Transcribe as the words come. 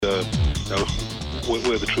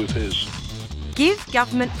where the truth is. Give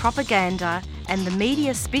government propaganda and the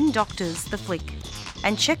media spin doctors the flick.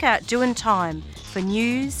 And check out Doin' Time for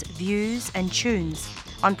news, views and tunes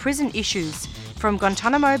on prison issues from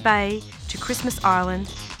Guantanamo Bay to Christmas Island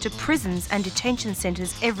to prisons and detention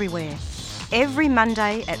centres everywhere. Every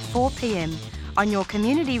Monday at 4 p.m. on your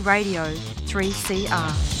community radio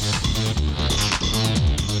 3CR.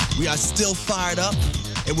 We are still fired up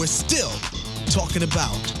and we're still talking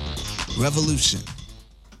about revolution.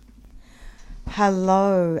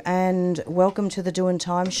 Hello and welcome to the Doin'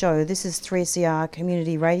 Time show. This is 3CR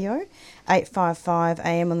Community Radio, 855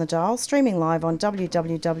 AM on the dial, streaming live on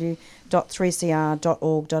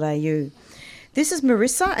www.3cr.org.au. This is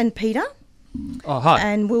Marissa and Peter. Oh, hi.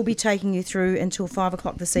 And we'll be taking you through until 5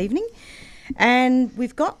 o'clock this evening. And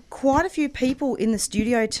we've got quite a few people in the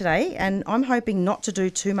studio today, and I'm hoping not to do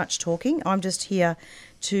too much talking. I'm just here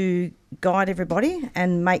to guide everybody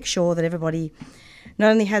and make sure that everybody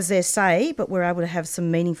not only has their say, but we're able to have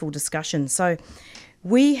some meaningful discussion. So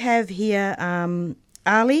we have here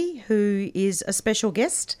Ali, who is a special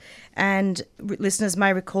guest, and listeners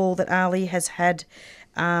may recall that Ali has had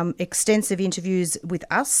extensive interviews with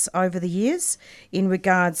us over the years in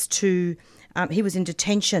regards to, he was in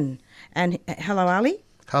detention. And hello, Ali.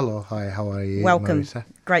 Hello, hi, how are you? Welcome. Marissa?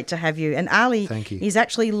 Great to have you. And Ali Thank you. is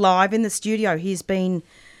actually live in the studio. He's been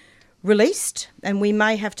released, and we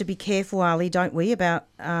may have to be careful, Ali, don't we, about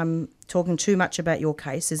talking too much about your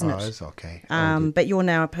case, isn't it? Oh, it's okay. But you're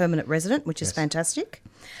now a permanent resident, which is Yes. fantastic.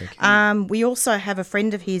 Thank you. We also have a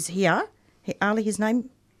friend of his here. Ali, his name?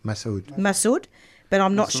 Masood. Masood. But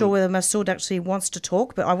I'm not sure whether Masood actually wants to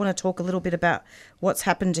talk, but I want to talk a little bit about what's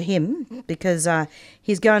happened to him because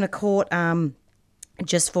he's going to court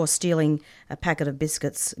just for stealing a packet of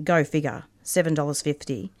biscuits. Go figure,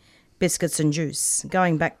 $7.50. Biscuits and juice.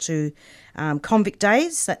 Going back to convict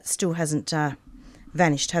days, that still hasn't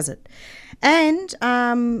vanished, has it? And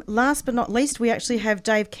last but not least, we actually have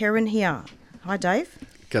Dave Kerrin here. Hi, Dave.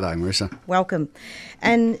 G'day, Marissa. Welcome.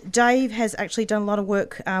 And Dave has actually done a lot of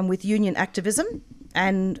work with union activism,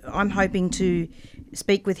 and I'm hoping to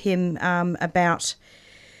speak with him about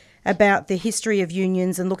the history of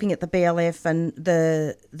unions and looking at the BLF and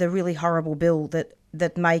the really horrible bill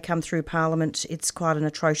that may come through Parliament. It's quite an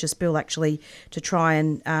atrocious bill, actually, to try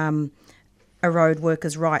and erode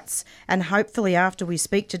workers' rights. And hopefully after we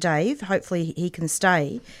speak to Dave, hopefully he can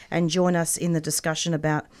stay and join us in the discussion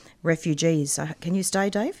about refugees. Can you stay,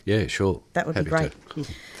 Dave? Yeah, sure. That would Happy be great. to.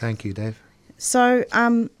 Thank you, Dave. So,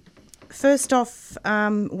 first off,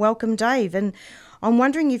 welcome, Dave. And I'm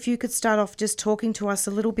wondering if you could start off just talking to us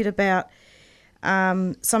a little bit about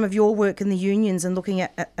some of your work in the unions and looking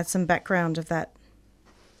at some background of that.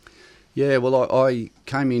 Yeah, well, I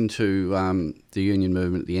came into the union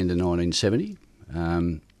movement at the end of 1970.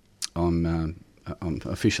 I'm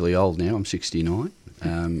officially old now. I'm 69,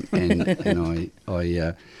 and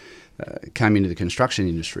I came into the construction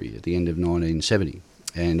industry at the end of 1970,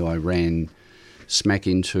 and I ran smack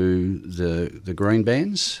into the green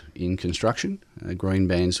bands in construction. Green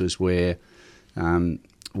bands was where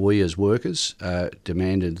we as workers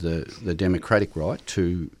demanded the democratic right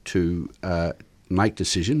to make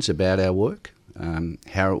decisions about our work,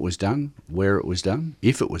 how it was done, where it was done,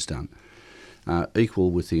 if it was done,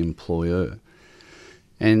 equal with the employer.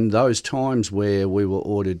 And those times where we were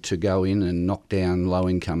ordered to go in and knock down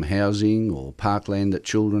low-income housing or parkland that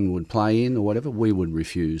children would play in or whatever, we would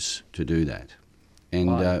refuse to do that.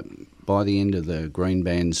 And by the end of the Green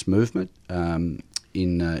Bands movement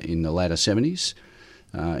in the latter 70s,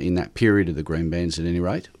 in that period of the Green Bands at any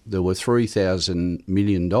rate, there were $3,000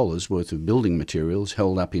 million worth of building materials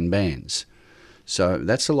held up in bands. So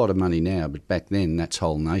that's a lot of money now, but back then that's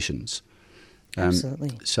whole nations.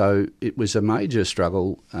 Absolutely. So it was a major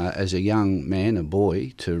struggle as a young man, a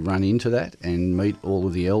boy, to run into that and meet all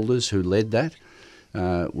of the elders who led that.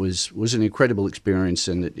 Was an incredible experience,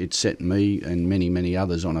 and it set me and many, many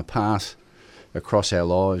others on a path across our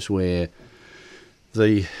lives where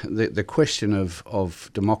the question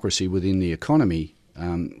of democracy within the economy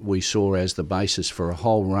we saw as the basis for a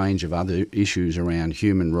whole range of other issues around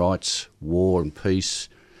human rights, war and peace,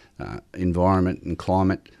 environment and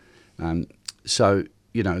climate. So,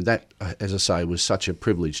 you know, that, as I say, was such a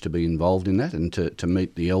privilege to be involved in that and to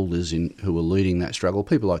meet the elders who were leading that struggle,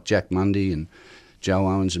 people like Jack Mundy and Joe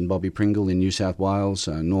Owens and Bobby Pringle in New South Wales,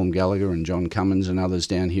 Norm Gallagher and John Cummins and others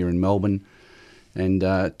down here in Melbourne, and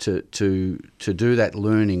to do that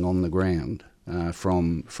learning on the ground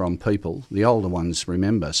from people. The older ones,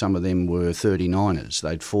 remember, some of them were 39ers.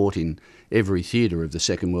 They'd fought in every theatre of the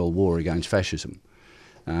Second World War against fascism.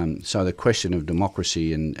 So the question of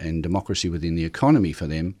democracy and democracy within the economy for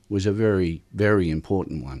them was a very, very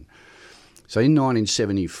important one. So in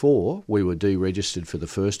 1974, we were deregistered for the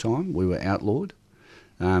first time. We were outlawed.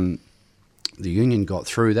 The union got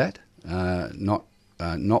through that, not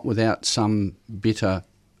without some bitter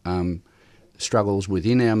struggles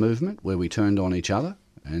within our movement where we turned on each other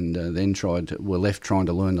and then were left trying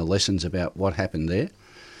to learn the lessons about what happened there.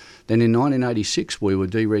 Then in 1986, we were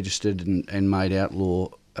deregistered and made outlaw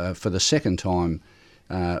for the second time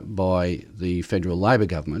by the federal Labor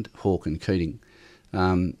government, Hawke and Keating,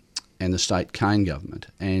 and the state Kane government.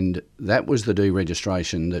 And that was the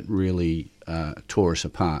deregistration that really tore us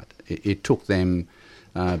apart. It took them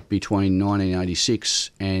between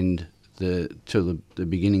 1986 and the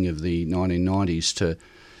beginning of the 1990s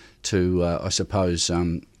to I suppose,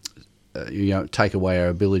 take away our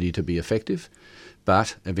ability to be effective.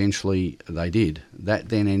 But eventually they did. That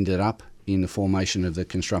then ended up in the formation of the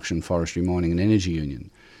Construction, Forestry, Mining and Energy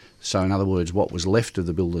Union. So in other words, what was left of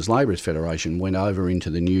the Builders Labourers Federation went over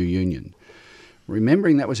into the new union.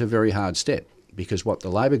 Remembering that was a very hard step, because what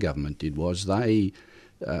the Labor government did was they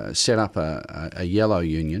set up a yellow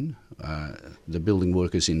union, the Building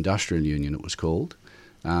Workers Industrial Union it was called.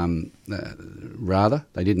 Rather,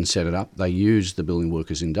 they didn't set it up. They used the Building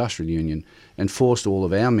Workers Industrial Union and forced all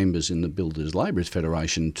of our members in the Builders Labourers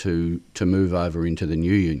Federation to move over into the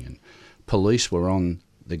new union. Police were on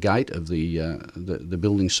the gate of the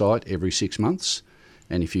building site every 6 months,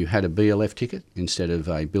 and if you had a BLF ticket instead of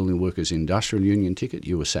a Building Workers Industrial Union ticket,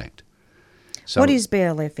 you were sacked. So, what is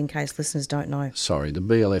BLF, in case listeners don't know? Sorry, the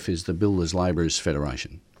BLF is the Builders Labourers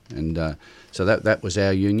Federation. And so that was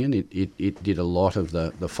our union. It did a lot of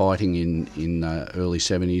the fighting in early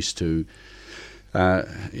 70s to,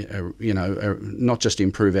 not just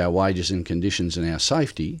improve our wages and conditions and our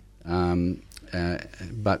safety,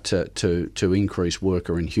 but to increase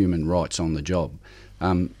worker and human rights on the job.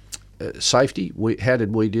 Safety, how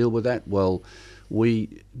did we deal with that? Well,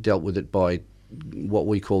 we dealt with it by what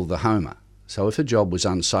we call the HOMA. So if a job was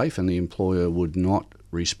unsafe and the employer would not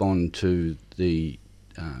respond to the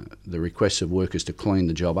requests of workers to clean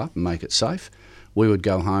the job up and make it safe, we would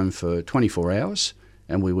go home for 24 hours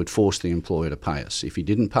and we would force the employer to pay us. If he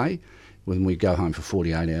didn't pay, then we'd go home for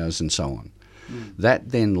 48 hours and so on. That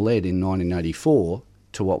then led in 1984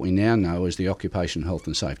 to what we now know as the Occupational Health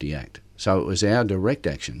and Safety Act. So it was our direct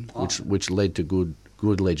action which led to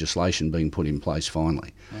good legislation being put in place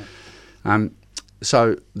finally.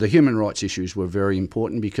 So the human rights issues were very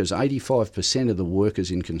important because 85% of the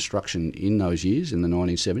workers in construction in those years, in the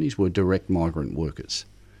 1970s, were direct migrant workers.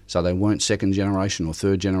 So they weren't second generation or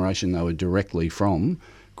third generation, they were directly from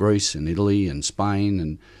Greece and Italy and Spain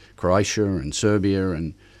and Croatia and Serbia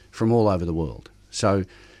and from all over the world. So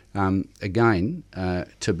again,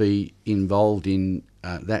 to be involved in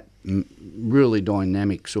that really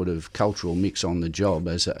dynamic sort of cultural mix on the job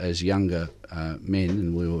as younger men,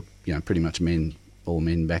 and we were pretty much all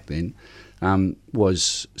men back then,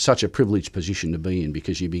 was such a privileged position to be in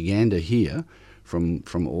because you began to hear from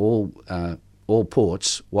all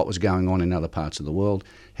ports what was going on in other parts of the world,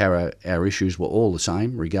 how our issues were all the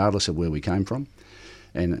same regardless of where we came from,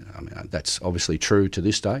 and that's obviously true to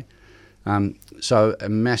this day. So a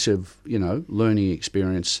massive, learning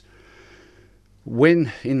experience.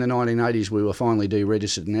 When in the 1980s we were finally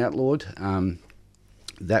deregistered and outlawed,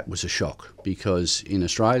 that was a shock because in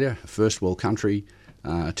Australia, a first world country,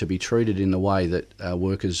 to be treated in the way that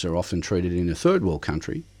workers are often treated in a third world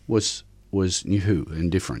country was new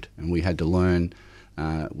and different, and we had to learn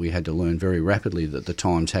very rapidly that the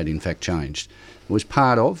times had in fact changed. It was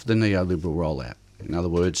part of the neoliberal rollout. In other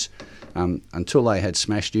words, until they had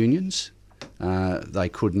smashed unions, they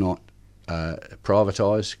could not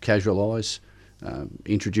privatise, casualise,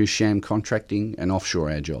 introduce sham contracting and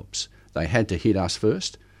offshore our jobs. They had to hit us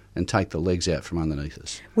first and take the legs out from underneath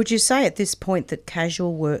us. Would you say at this point that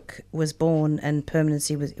casual work was born and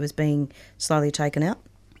permanency was being slowly taken out?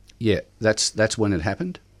 Yeah, that's when it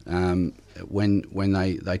happened. When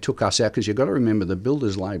they took us out, because you've got to remember the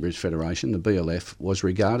Builders Labourers Federation, the BLF, was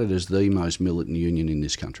regarded as the most militant union in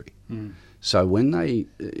this country. So when they,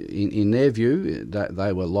 in their view,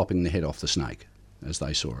 they were lopping the head off the snake, as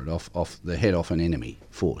they saw it, off the head off an enemy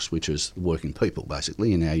force, which is working people,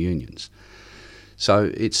 basically, in our unions.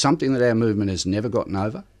 So it's something that our movement has never gotten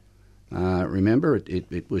over. Remember,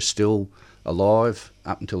 it was still alive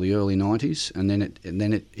up until the early 90s, and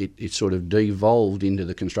then it sort of devolved into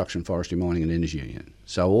the Construction, Forestry, Mining and Energy Union.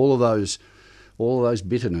 So all of those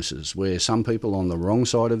bitternesses where some people on the wrong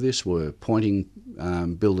side of this were pointing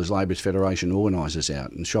Builders Labourers Federation organisers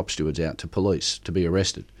out and shop stewards out to police to be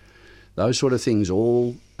arrested. Those sort of things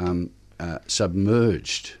all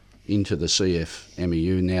submerged into the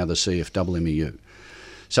CFMEU, now the CFMMEU.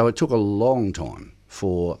 So it took a long time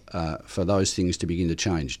for those things to begin to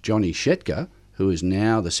change. Johnny Shetker, who is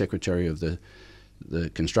now the Secretary of the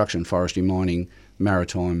Construction, Forestry, Mining,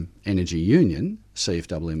 Maritime Energy Union,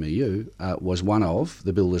 CFMMEU, was one of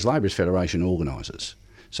the Builders Labourers Federation organisers.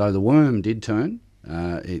 So the worm did turn.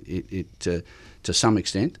 To some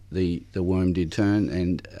extent, the worm did turn,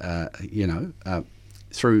 and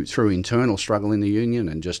through internal struggle in the union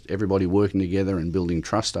and just everybody working together and building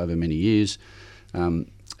trust over many years,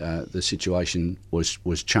 the situation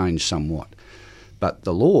was changed somewhat. But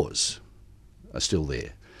the laws are still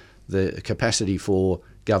there. The capacity for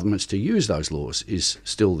governments to use those laws is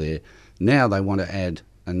still there. Now they want to add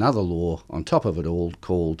another law on top of it all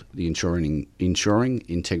called the Ensuring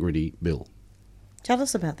Integrity Bill. Tell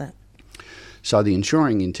us about that. So the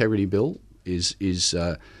Ensuring Integrity Bill is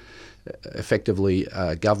effectively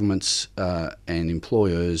governments and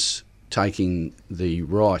employers taking the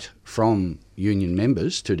right from union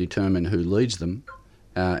members to determine who leads them,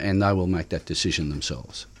 and they will make that decision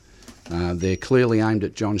themselves. They're clearly aimed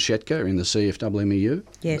at John Shetker in the CFMMEU.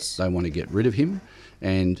 Yes. They want to get rid of him,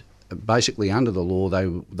 and basically under the law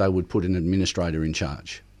they would put an administrator in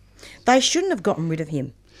charge. They shouldn't have gotten rid of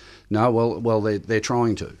him. No, well they're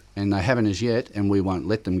trying to, and they haven't as yet, and we won't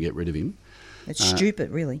let them get rid of him. It's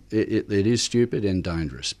stupid, really. It is stupid and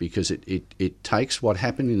dangerous because it takes what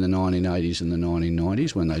happened in the 1980s and the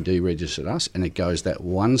 1990s when they deregistered us, and it goes that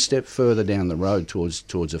one step further down the road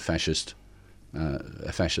towards a fascist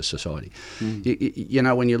society.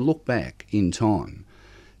 When you look back in time,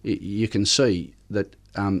 you can see that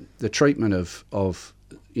the treatment of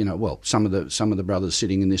some of the brothers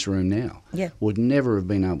sitting in this room now would never have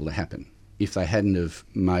been able to happen if they hadn't have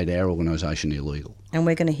made our organisation illegal. And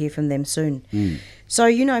we're going to hear from them soon. So,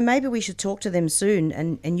 maybe we should talk to them soon,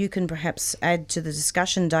 and you can perhaps add to the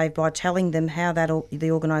discussion, Dave, by telling them how the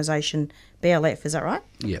organisation BLF, is that right?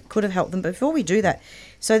 Yeah. Could have helped them. But before we do that,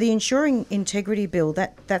 so the Ensuring Integrity Bill,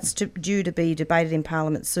 that's due to be debated in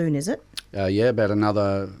Parliament soon, is it? About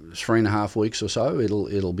another 3.5 weeks or so,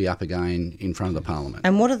 it'll be up again in front of the Parliament.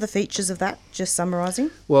 And what are the features of that, just summarising?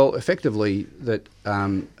 Well, effectively, that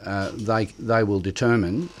they will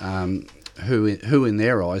determine who in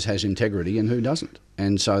their eyes has integrity and who doesn't.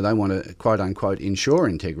 And so they want to, quote unquote, ensure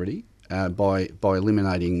integrity by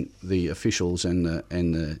eliminating the officials and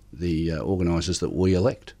the organisers that we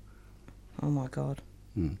elect. Oh my God.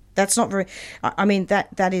 That's not very. I mean,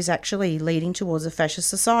 that is actually leading towards a fascist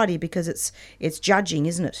society because it's judging,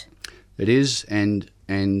 isn't it? It is, and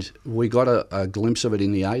we got a glimpse of it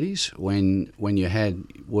in the 80s when you had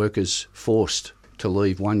workers forced to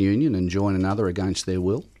leave one union and join another against their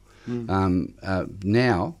will.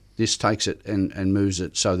 Now this takes it and moves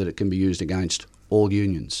it so that it can be used against all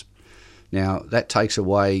unions. Now that takes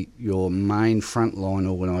away your main frontline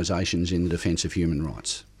organisations in the defence of human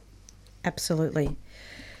rights. Absolutely.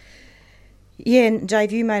 Yeah, and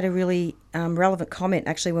Dave, you made a really relevant comment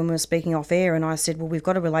actually when we were speaking off air, and I said, well, we've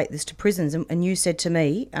got to relate this to prisons, and you said to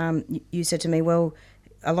me, well,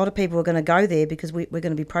 a lot of people are going to go there because we're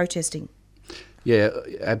going to be protesting. Yeah,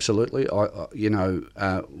 absolutely.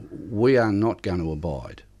 We are not going to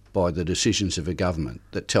abide by the decisions of a government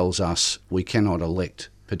that tells us we cannot elect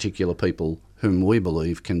particular people whom we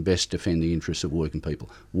believe can best defend the interests of working people.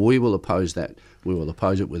 We will oppose that. We will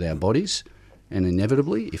oppose it with our bodies, and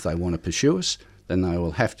inevitably, if they want to pursue us, then they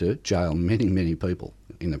will have to jail many, many people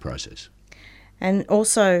in the process. And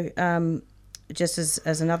also, just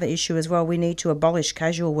as another issue as well, we need to abolish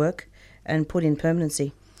casual work and put in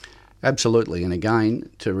permanency. Absolutely, and again,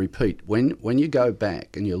 to repeat, when you go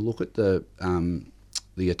back and you look at the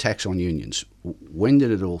attacks on unions, when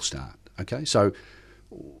did it all start? Okay, so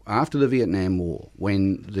after the Vietnam War,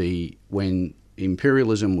 when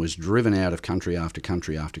imperialism was driven out of country after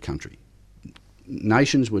country after country,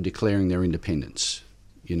 nations were declaring their independence,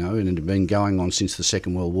 and it had been going on since the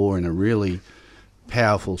Second World War in a really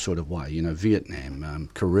powerful sort of way. Vietnam,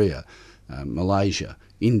 Korea, Malaysia,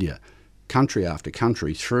 India, country after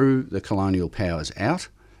country threw the colonial powers out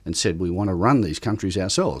and said we want to run these countries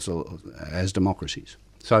ourselves as democracies.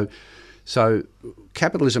 So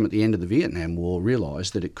capitalism at the end of the Vietnam War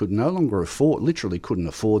realised that it could no longer literally couldn't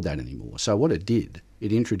afford that anymore. So what it did,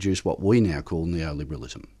 it introduced what we now call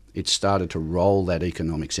neoliberalism. It started to roll that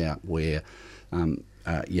economics out where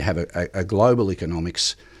you have a global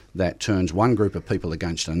economics that turns one group of people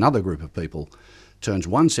against another group of people, turns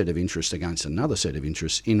one set of interests against another set of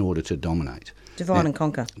interests in order to dominate. Divide and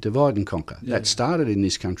conquer. Divide and conquer. Yeah. That started in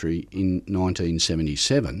this country in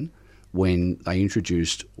 1977 when they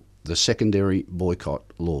introduced the secondary boycott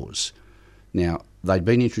laws. Now, they'd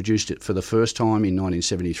been introduced it for the first time in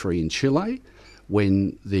 1973 in Chile,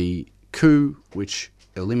 when the coup which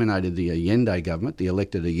eliminated the Allende government, the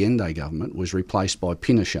elected Allende government, was replaced by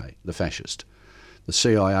Pinochet, the fascist. The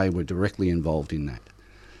CIA were directly involved in that.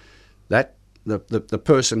 The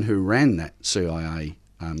person who ran that CIA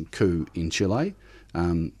coup in Chile,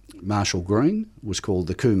 Marshall Green, was called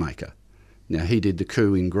the coup maker. Now, he did the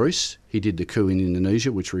coup in Greece, he did the coup in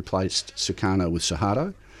Indonesia, which replaced Sukarno with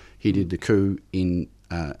Suharto. He did the coup in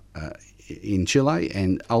Chile,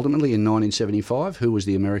 and ultimately in 1975, who was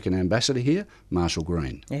the American ambassador here? Marshall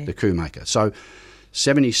Green, the coup maker. So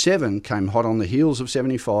 77 came hot on the heels of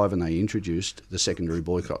 75, and they introduced the secondary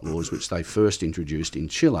boycott laws, which they first introduced in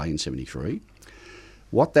Chile in 73.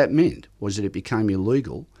 What that meant was that it became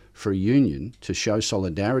illegal for a union to show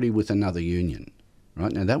solidarity with another union.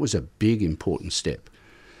 Right? Now, that was a big, important step.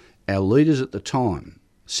 Our leaders at the time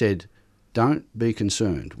said, don't be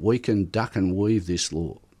concerned. We can duck and weave this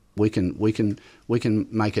law. We can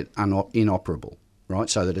make it inoperable, right,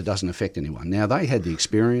 so that it doesn't affect anyone. Now, they had the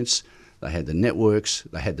experience, they had the networks,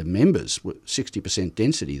 they had the members, 60%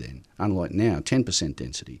 density then, unlike now, 10%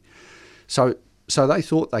 density. So they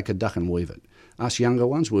thought they could duck and weave it. Us younger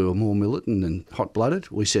ones, we were more militant and hot-blooded.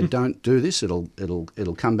 We said, don't do this,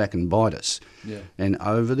 it'll come back and bite us. Yeah. And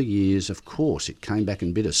over the years, of course, it came back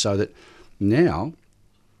and bit us, so that now,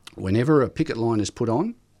 whenever a picket line is put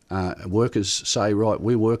on, workers say, right,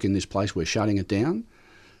 we work in this place, we're shutting it down.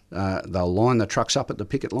 They'll line the trucks up at the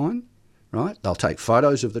picket line, right? They'll take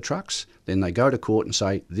photos of the trucks, then they go to court and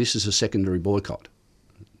say, this is a secondary boycott,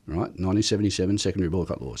 right? 1977 secondary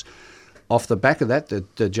boycott laws. Off the back of that,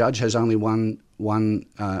 the judge has only one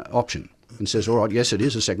option and says, all right, yes, it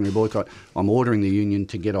is a secondary boycott. I'm ordering the union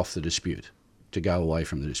to get off the dispute, to go away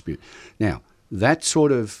from the dispute. Now, that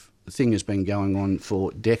sort of thing has been going on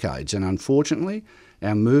for decades, and unfortunately,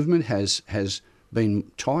 our movement has been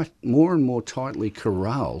more and more tightly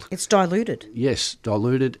corralled. It's diluted. Yes,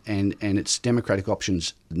 diluted, and its democratic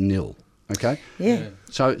options nil. Okay? Yeah.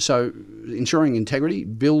 So ensuring integrity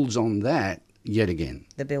builds on that yet again.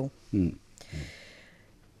 The bill.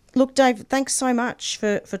 Look, Dave, thanks so much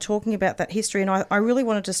for talking about that history, and I really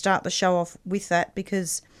wanted to start the show off with that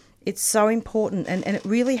because it's so important, and it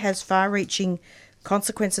really has far-reaching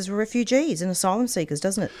consequences for refugees and asylum seekers,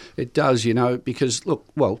 doesn't it? It does, because, look,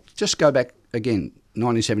 well, just go back again,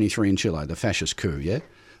 1973 in Chile, the fascist coup, yeah?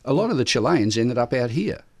 A lot of the Chileans ended up out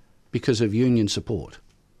here because of union support,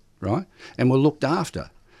 right? And were looked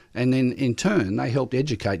after. And then, in turn, they helped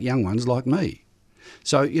educate young ones like me.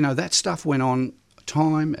 So, that stuff went on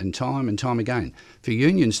time and time and time again. For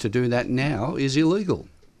unions to do that now is illegal.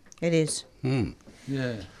 It is.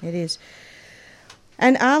 Yeah. It is.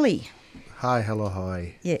 And Ali. Hi, hello,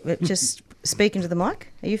 hi. Yeah, just speaking to the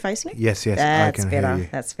mic. Are you facing it? Yes, That's I can better. hear you.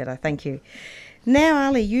 That's better. Thank you. Now,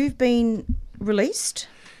 Ali, you've been released.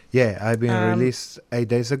 Yeah, I've been released 8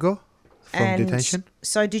 days ago from detention.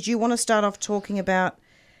 So did you want to start off talking about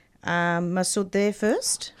Masood there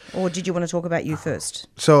first, or did you want to talk about you first?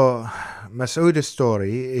 So, Masood's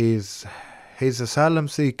story is he's an asylum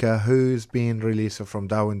seeker who's been released from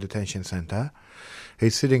Darwin Detention Centre.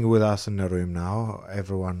 He's sitting with us in the room now.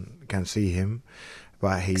 Everyone can see him,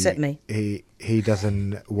 but except me. He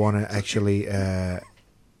doesn't want to actually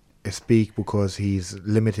speak because he's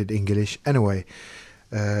limited English. Anyway,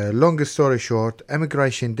 longest story short,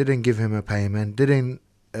 immigration didn't give him a payment, didn't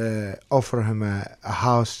offer him a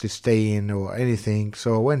house to stay in or anything.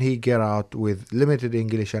 So when he get out with limited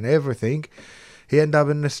English and everything, he end up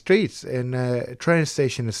in the streets, in a train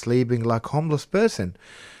station, sleeping like homeless person.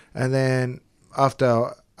 And then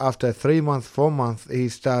after 3 months, 4 months, he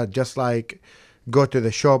start just like go to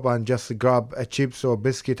the shop and just grab a chips or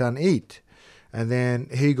biscuit and eat. And then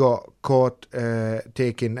he got caught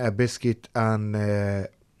taking a biscuit and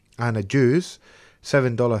a juice,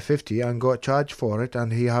 $7.50, and got charged for it,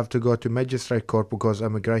 and he have to go to magistrate court because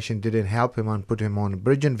immigration didn't help him and put him on a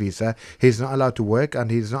bridging visa. He's not allowed to work,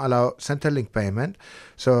 and he's not allowed Centrelink payment,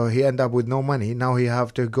 so he end up with no money. Now he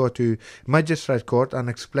have to go to magistrate court and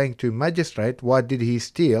explain to magistrate why did he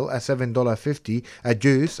steal a $7.50, a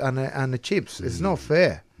juice and a chips. It's not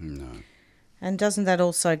fair. No. And doesn't that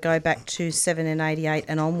also go back to 788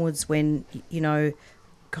 and onwards when,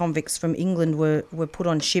 convicts from England were put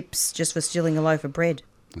on ships just for stealing a loaf of bread?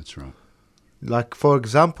 That's right. Like, for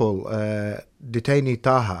example, detainee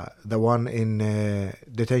Taha, the one in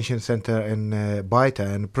detention centre in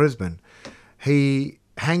Baita in Brisbane, he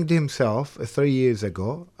hanged himself 3 years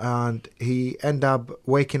ago, and he ended up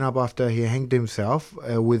waking up after he hanged himself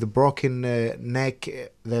with a broken neck,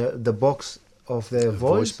 the box of the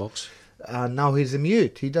voice box. and now he's a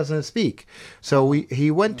mute. He doesn't speak. So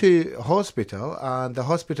he went to hospital, and the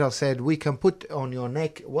hospital said, we can put on your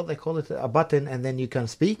neck, what they call it, a button, and then you can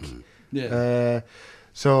speak. Yeah.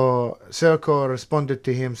 So Serco responded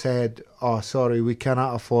to him, said, oh, sorry, we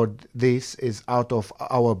cannot afford this. It's out of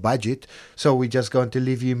our budget. So we're just going to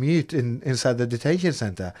leave you mute inside the detention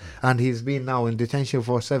center. And he's been now in detention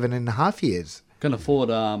for 7.5 years. Can afford,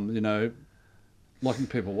 locking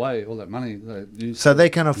people away, all that money. So they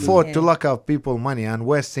can afford Yeah. to lock up people money and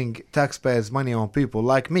wasting taxpayers' money on people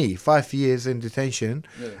like me, 5 years in detention,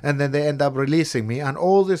 and then they end up releasing me. And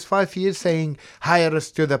all this 5 years saying high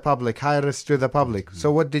risk to the public, high risk to the public.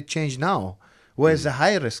 So what did change now? Where's the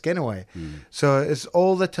high risk anyway? So it's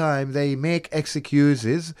all the time they make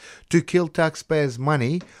excuses to kill taxpayers'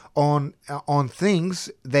 money on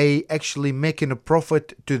things they actually making a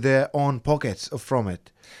profit to their own pockets from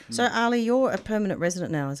it. So, Ali, you're a permanent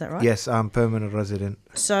resident now, is that right? Yes, I'm permanent resident.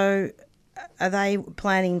 So, are they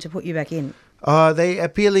planning to put you back in? They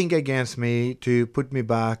appealing against me to put me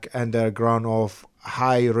back under ground of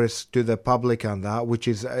high risk to the public and that, which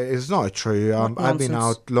is not true. I've been Nonsense.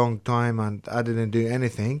 out long time and I didn't do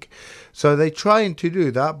anything. So they trying to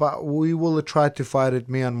do that, but we will try to fight it,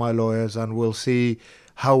 me and my lawyers, and we'll see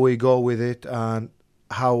how we go with it and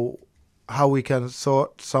how we can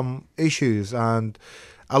sort some issues. And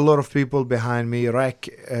a lot of people behind me, Rack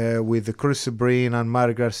with Chris Breen and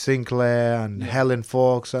Margaret Sinclair and Helen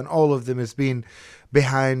Fox, and all of them has been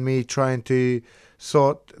behind me trying to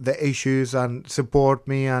sort the issues and support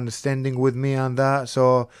me and standing with me and that.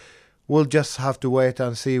 So we'll just have to wait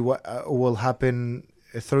and see what will happen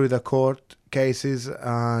through the court cases,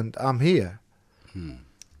 and I'm here. No,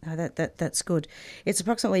 that's good. It's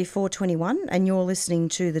approximately 4:21, and you're listening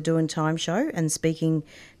to the Doing Time show and speaking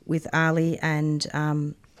with Ali and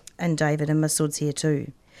David, and Masood's here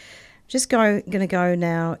too. Just going to go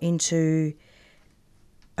now into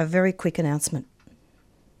a very quick announcement.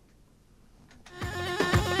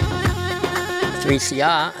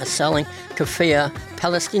 3CR are selling kefir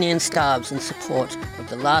Palestinian scarves in support of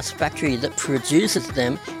the last factory that produces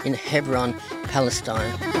them in Hebron,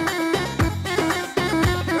 Palestine.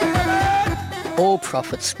 All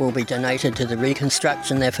profits will be donated to the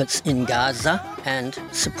reconstruction efforts in Gaza and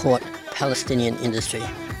support Palestinian industry.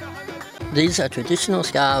 These are traditional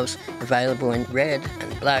scarves available in red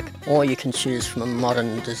and black, or you can choose from a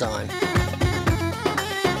modern design.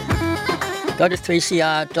 Go to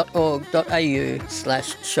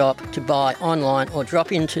 3cr.org.au/shop to buy online or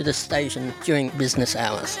drop into the station during business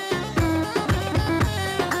hours.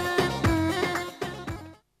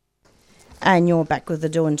 And you're back with the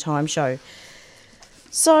Doing Time show.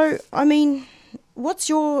 So, I mean, what's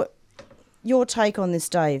your take on this,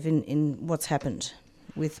 Dave, in what's happened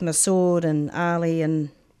with Masood and Ali and,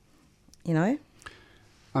 you know?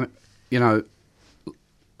 I'm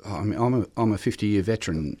a 50-year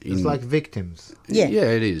veteran. It's like victims. Yeah. Yeah,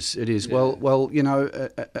 it is. It is. Yeah. Well,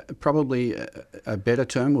 probably a better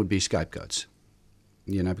term would be scapegoats.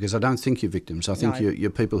 Because I don't think you're victims. I think No. you're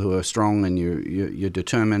people who are strong and you're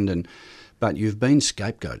determined, but you've been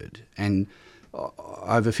scapegoated. And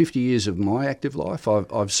over 50 years of my active life,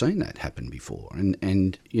 I've seen that happen before. And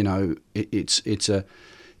it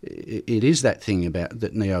is that thing about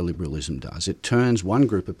that neoliberalism does. It turns one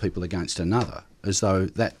group of people against another, as though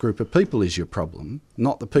that group of people is your problem,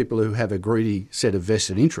 not the people who have a greedy set of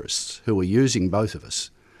vested interests who are using both of us.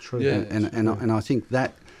 True. Yeah. And I think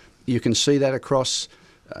that you can see that across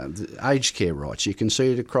the aged care rights. You can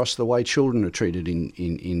see it across the way children are treated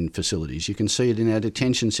in facilities. You can see it in our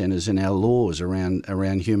detention centres and our laws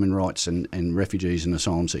around human rights and refugees and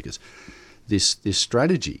asylum seekers. This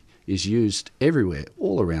strategy is used everywhere,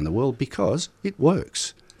 all around the world, because it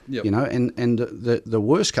works. Yep. And the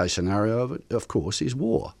worst case scenario of it, of course, is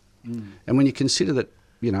war. And when you consider that,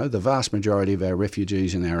 the vast majority of our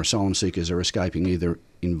refugees and our asylum seekers are escaping either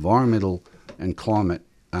environmental and climate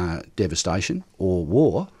devastation or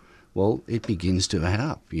war, well, it begins to add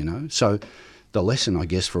up, So the lesson, I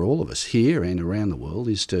guess, for all of us here and around the world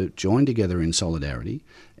is to join together in solidarity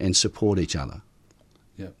and support each other.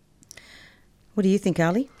 Yeah. What do you think,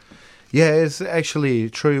 Ali? Yeah, it's actually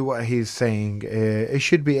true what he's saying. It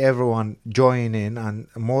should be everyone join in, and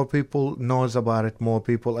more people knows about it, more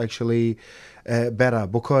people actually better.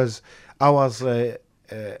 Because I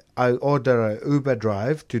order a Uber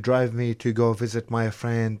drive to drive me to go visit my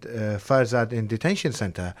friend Farzad in detention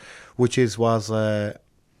center, which was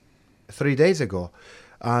 3 days ago.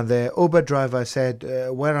 And the Uber driver said,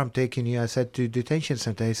 where I'm taking you? I said, to detention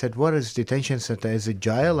center. He said, what is detention center? Is it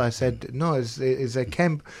jail? I said, no, it's a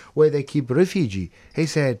camp where they keep refugee. He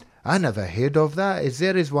said, I never heard of that.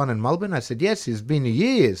 There is one in Melbourne. I said, yes, it's been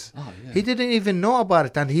years. Oh, yeah. He didn't even know about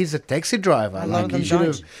it, and he's a taxi driver. A lot of them he should don't.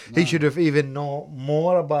 have, he should have even know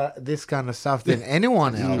more about this kind of stuff than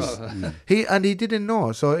anyone else. He didn't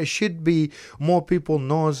know. So it should be more people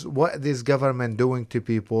knows what this government doing to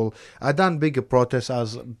people. I done bigger protests,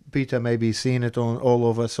 as Peter maybe seen it on all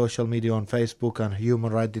over social media, on Facebook and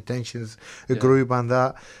human rights detentions group and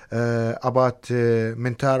that about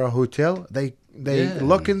Mintara Hotel. They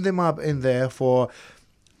locking them up in there for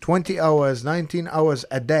 20 hours, 19 hours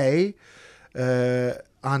a day,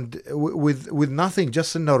 and with nothing,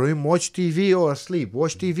 just in the room, watch TV or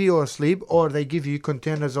sleep, or they give you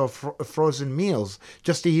containers of frozen meals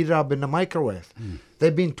just to heat up in the microwave.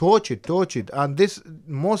 They've been tortured, and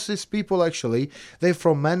most of these people actually, they're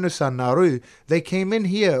from Manus and Nauru. They came in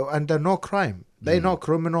here under no crime. They're not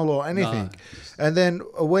criminal or anything. No. And then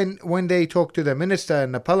when they talk to the minister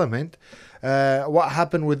in the parliament, what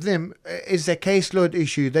happened with them is a caseload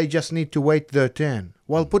issue. They just need to wait their turn.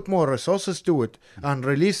 Well, put more resources to it and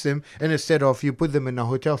release them, and instead of you put them in a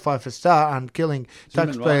hotel 5-star and killing Human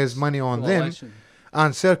taxpayers' rights money on violation. them.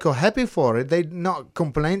 And Serco happy for it. They not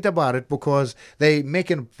complained about it because they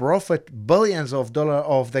making profit billions of dollars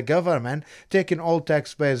of the government, taking all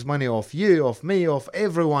taxpayers' money off you, of me, of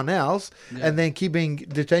everyone else, and then keeping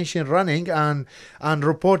detention running and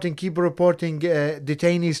keep reporting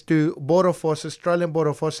detainees to Border Force, Australian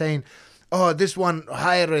Border Force, saying, oh, this one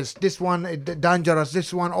high risk, this one dangerous,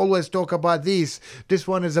 this one always talk about this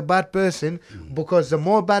one is a bad person, because the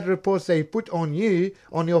more bad reports they put on you,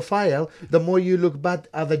 on your file, the more you look bad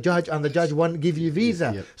at the judge, and the judge won't give you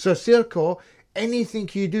visa. Yep. So Serco, anything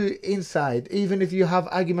you do inside, even if you have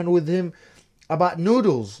argument with him about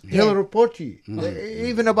noodles, he'll report you.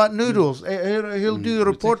 Even about noodles, he'll do a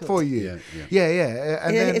report for you.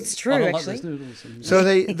 And then, it's true, I don't like actually. those noodles and- so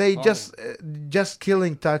they just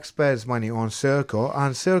killing taxpayers' money on Serco,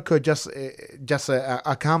 and Serco just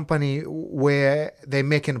a company where they're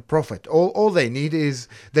making profit. All they need is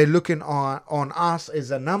they're looking on us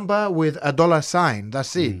as a number with a dollar sign.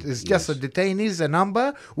 That's it. It's just a detainees, a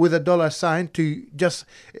number with a dollar sign to just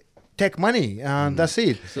take money, and that's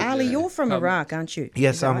it. Ali, you're from Iraq, aren't you?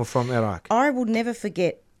 Yes, Is that I'm right? from Iraq. I will never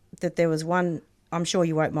forget that there was one. I'm sure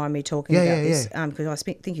you won't mind me talking Yeah, about yeah, this, yeah. because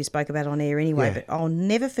I think you spoke about it on air anyway. Yeah. But I'll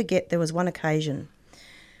never forget there was one occasion.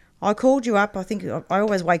 I called you up. I think I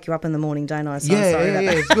always wake you up in the morning, don't I? So I'm sorry about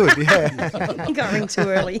that. It's good. Yeah. I think I ring too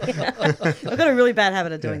early. I've got a really bad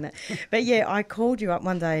habit of doing that. But yeah, I called you up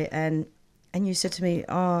one day and you said to me,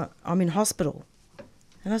 oh, I'm in hospital.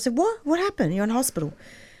 And I said, what? What happened? You're in hospital.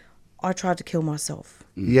 I tried to kill myself.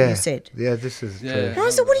 Yeah. You said. Yeah, this is Yeah. true. And I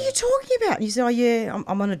said, what are you talking about? And you said, oh, yeah,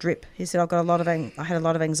 I'm on a drip. He said, I had a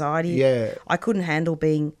lot of anxiety. Yeah. I couldn't handle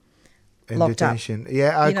being In locked detention.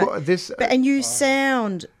 Yeah, You know, this. and you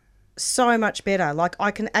sound so much better. Like, I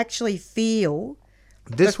can actually feel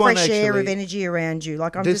This the one fresh air of actually- energy around you.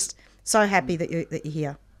 Like, I'm This- just so happy that you're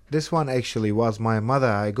here. This one actually was my mother.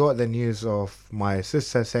 I got the news of my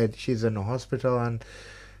sister said she's in the hospital and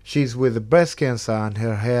she's with breast cancer and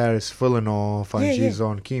her hair is falling off and Yeah, she's yeah.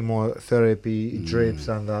 on chemotherapy drips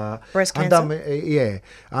and Breast and cancer?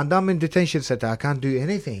 and I'm in detention center. I can't do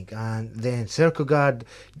anything, and then Circle Guard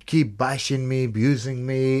keep bashing me, abusing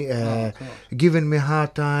me, giving me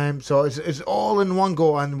hard time. So it's all in one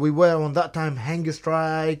go, and we were on that time hunger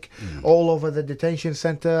strike all over the detention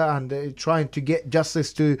center and trying to get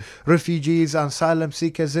justice to refugees and asylum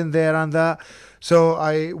seekers in there and that. So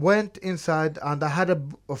I went inside and I had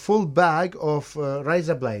a full bag of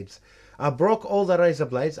razor blades. I broke all the razor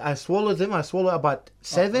blades. I swallowed them. I swallowed about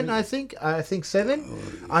 7, I think. I think 7.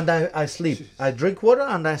 And I sleep. I drink water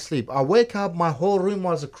and I sleep. I wake up. My whole room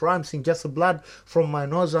was a crime scene. Just blood from my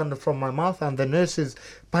nose and from my mouth. And the nurses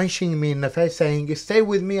punching me in the face saying, stay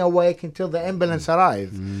with me awake until the ambulance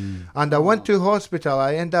arrives. And I went to hospital.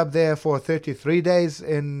 I ended up there for 33 days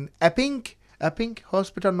in Epping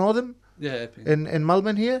Hospital, Northern. Yeah, In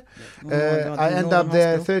Melbourne here. Oh my God, I the end Northern up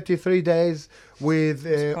there Hospital. 33 days with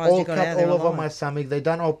surprised all you got out cut of there all over alive. my stomach. They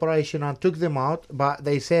done operation and took them out, but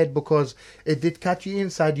they said because it did cut you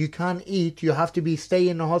inside, you can't eat. You have to be stay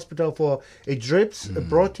in the hospital for drips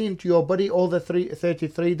brought into your body all the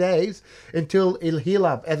 33 days until it'll heal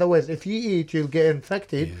up. Otherwise, if you eat, you'll get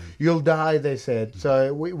infected. You'll die, they said.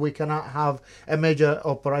 So we cannot have a major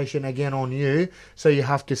operation again on you. So you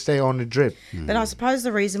have to stay on the drip. But I suppose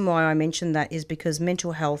the reason why I mentioned that is because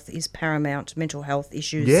mental health is paramount, mental health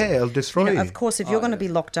issues. Yeah, it'll destroy You know, you. of course, if you're going to be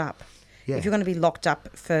locked up, Yeah. if you're going to be locked up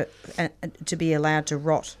for to be allowed to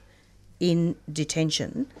rot in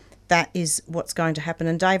detention, that is what's going to happen.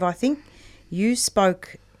 And Dave, I think you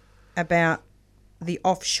spoke about the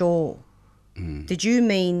offshore Did you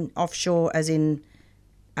mean offshore as in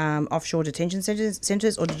offshore detention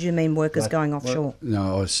centres, or did you mean workers going offshore?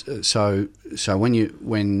 No, so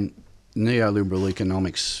when neoliberal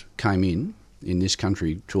economics came in this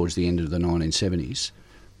country towards the end of the 1970s,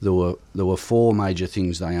 there were four major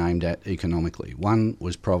things they aimed at economically. One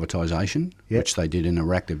was privatisation, which they did in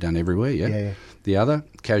Iraq, they've done everywhere, yeah. The other,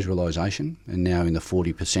 casualisation, and now in the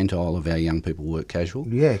 40 percentile of our young people work casual.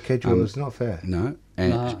 Yeah, casual is not fair. No,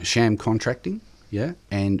 and sham contracting,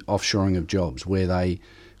 and offshoring of jobs, where they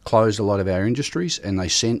closed a lot of our industries and they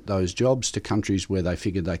sent those jobs to countries where they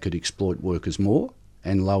figured they could exploit workers more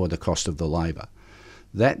and lower the cost of the labour.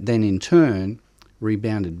 That then in turn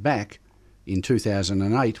rebounded back in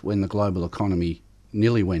 2008 when the global economy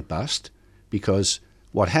nearly went bust, because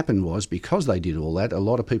what happened was, because they did all that, a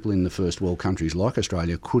lot of people in the first world countries like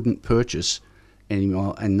Australia couldn't purchase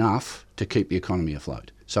anymore enough to keep the economy afloat.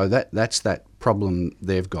 So that's that problem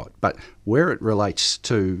they've got. But where it relates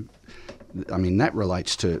to, that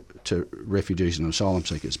relates to refugees and asylum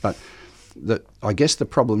seekers. But I guess the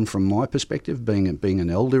problem from my perspective, being an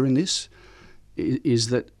elder in this, is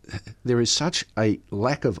that there is such a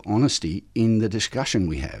lack of honesty in the discussion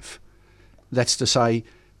we have. That's to say,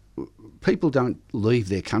 people don't leave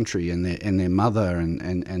their country and their mother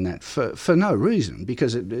and that for no reason,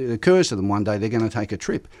 because it occurs to them one day they're going to take a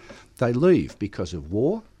trip. They leave because of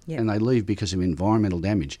war, and they leave because of environmental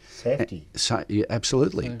damage. Safety.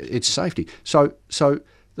 Absolutely. It's safety. So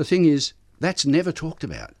the thing is, that's never talked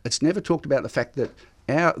about. It's never talked about the fact that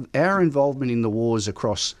our involvement in the wars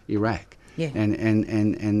across Iraq,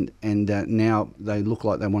 and now they look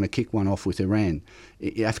like they want to kick one off with Iran,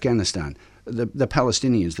 Afghanistan, the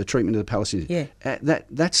Palestinians, the treatment of the Palestinians.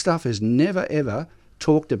 That stuff is never ever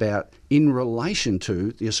talked about in relation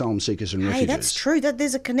to the asylum seekers and refugees. Hey, that's true. That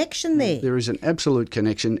there's a connection there. There is an absolute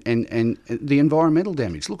connection, and the environmental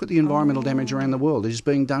damage. Look at the environmental damage around the world. It is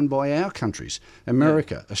being done by our countries,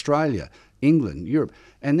 America, Australia, England, Europe.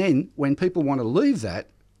 And then when people want to leave that,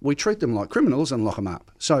 we treat them like criminals and lock them up.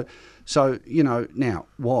 So now,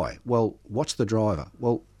 why? Well, what's the driver?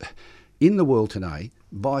 Well, in the world today,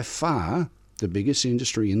 by far the biggest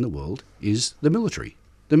industry in the world is the military.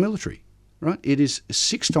 The military, right? It is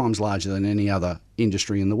 6 times larger than any other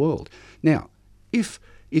industry in the world. Now, if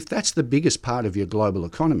that's the biggest part of your global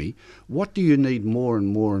economy, what do you need more and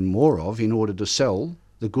more and more of in order to sell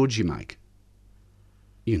the goods you make?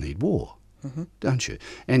 You need war. Don't you?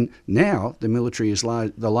 And now the military is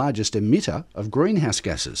the largest emitter of greenhouse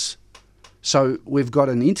gases. So we've got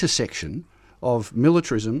an intersection of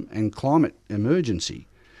militarism and climate emergency.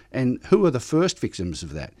 And who are the first victims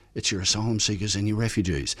of that? It's your asylum seekers and your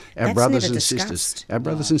refugees, our brothers and sisters,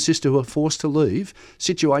 and sisters who are forced to leave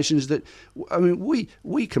situations that,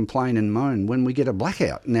 we complain and moan when we get a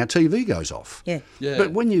blackout and our TV goes off. Yeah.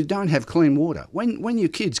 But when you don't have clean water, when your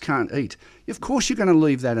kids can't eat, of course you're going to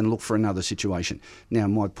leave that and look for another situation. Now,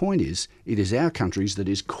 my point is, it is our countries that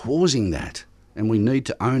is causing that, and we need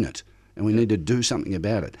to own it, and we need to do something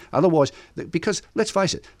about it. Otherwise, because let's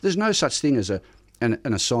face it, there's no such thing as an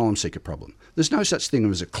asylum seeker problem. There's no such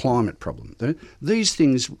thing as a climate problem. These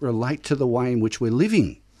things relate to the way in which we're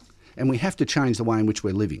living, and we have to change the way in which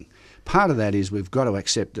we're living. Part of that is we've got to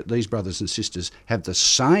accept that these brothers and sisters have the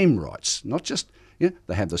same rights, not just,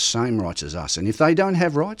 they have the same rights as us. And if they don't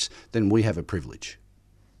have rights, then we have a privilege.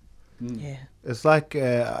 Yeah. It's like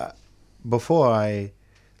before I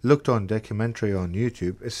looked on documentary on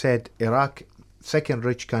YouTube, it said Iraq, second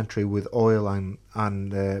rich country with oil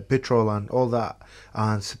and petrol and all that,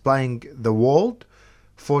 and supplying the world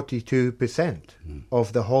 42%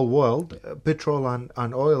 of the whole world, petrol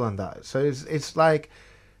and oil and that. So it's like,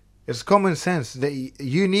 it's common sense that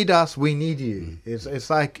you need us, we need you.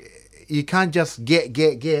 It's like you can't just get,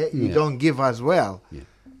 you don't give as well. Yeah.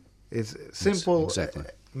 It's simple, exactly.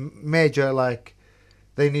 Major, like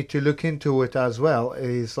they need to look into it as well.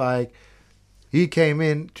 It's like he came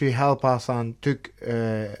in to help us and took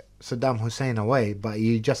Saddam Hussein away, but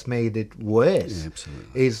you just made it worse. Yeah,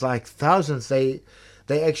 absolutely. It's like thousands. They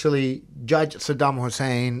actually judged Saddam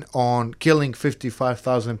Hussein on killing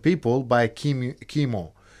 55,000 people by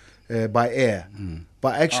chemo, by air.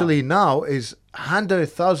 But actually now is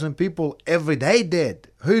 100,000 people every day dead.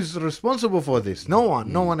 Who's responsible for this? No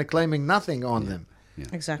one. No one are claiming nothing on them. Yeah.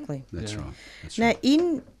 Exactly. That's right. That's now, right.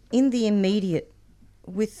 in the immediate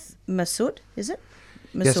with Masood, is it?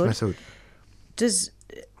 Masood, Yes, Masood.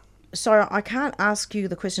 Sorry, I can't ask you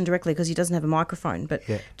the question directly because he doesn't have a microphone, but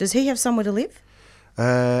does he have somewhere to live?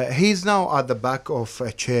 He's now at the back of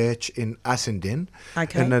a church in Essendon,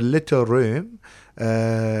 Okay. in a little room,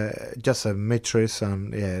 just a mattress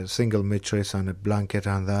and single mattress and a blanket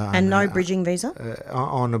and that. And no bridging visa?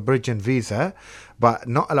 On a bridging visa, but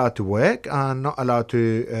not allowed to work and not allowed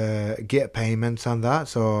to get payments and that.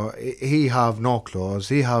 So he have no clothes,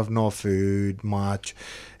 he have no food much,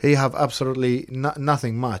 he have absolutely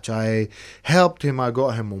nothing much. I helped him. I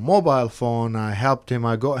got him a mobile phone. I helped him.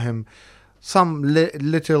 I got him some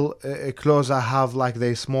little clothes I have, like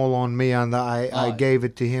they small on me, and that I gave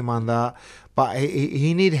it to him and that. But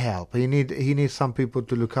he need help. He needs some people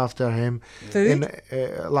to look after him. Food?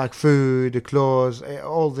 Like food, clothes,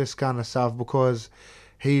 all this kind of stuff, because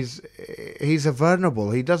he's a vulnerable.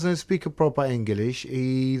 He doesn't speak a proper English.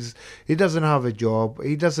 He doesn't have a job.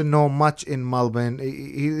 He doesn't know much in Melbourne.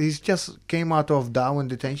 He's just came out of Darwin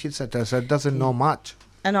Detention Centre, so doesn't know much.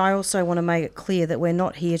 And I also want to make it clear that we're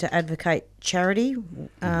not here to advocate charity.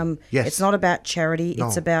 Yes. It's not about charity. No.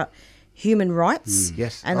 It's about human rights.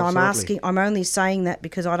 Yes, And absolutely. I'm only saying that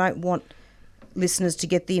because I don't want listeners to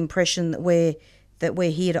get the impression that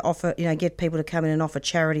we're here to offer, get people to come in and offer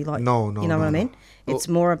charity. Like, No, you know what I no. mean? It's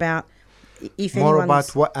more about if More anyone's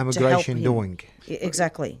about what to help immigration him. doing.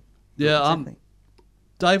 Exactly. Yeah, Exactly.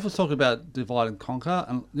 Dave was talking about divide and conquer,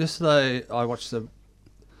 and yesterday I watched a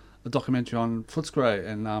documentary on Footscray,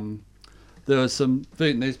 and there were some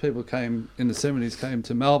Vietnamese people came in the 70s came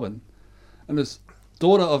to Melbourne, and this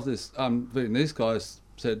daughter of this Vietnamese guy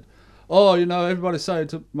said, "Oh, everybody's saying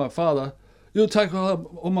to my father, you'll take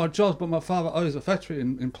all my jobs, but my father owns a factory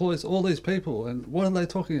and employs all these people, and what are they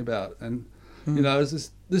talking about?" And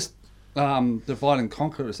there's this divide and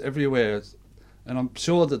conquer is everywhere, and I'm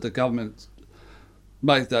sure that the government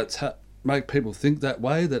make people think that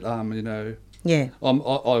way, that Yeah.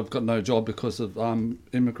 I've got no job because of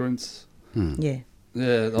immigrants. Yeah.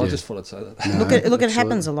 Yeah, I just thought I'd say that. No, Look, it absolutely.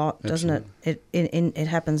 happens a lot, doesn't it? It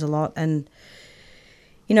happens a lot, and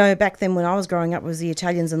back then when I was growing up, it was the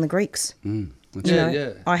Italians and the Greeks. That's Yeah, right. yeah.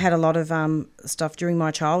 I had a lot of stuff during my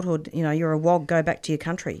childhood. You're a wog, go back to your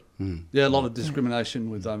country. Yeah, a lot of discrimination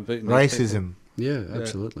with Vietnamese Racism. Yeah,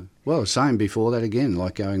 absolutely. Well, same before that again,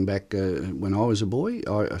 like going back when I was a boy,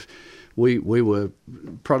 we were,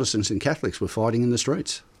 Protestants and Catholics were fighting in the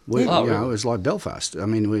streets. Oh, really? It was like Belfast. I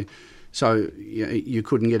mean, you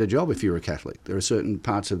couldn't get a job if you were a Catholic. There are certain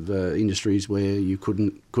parts of industries where you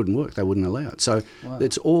couldn't work. They wouldn't allow it. So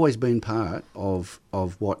it's always been part of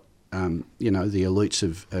what the elites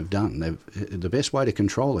have done. The best way to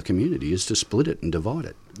control a community is to split it and divide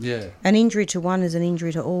it. Yeah. An injury to one is an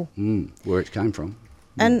injury to all. Where it came from.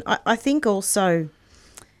 And I think also,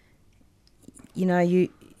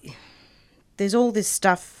 there's all this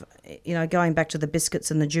stuff, going back to the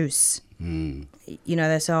biscuits and the juice.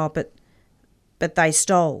 They say, oh, but they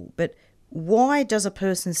stole. But why does a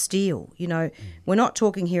person steal? We're not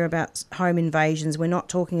talking here about home invasions. We're not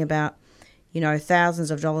talking about,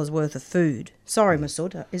 thousands of dollars worth of food. Sorry,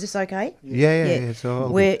 Masood, is this okay? Yeah. It's all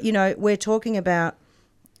We're talking about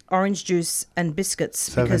orange juice and biscuits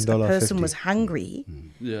because a person $7.50. was hungry,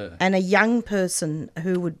 Yeah. and a young person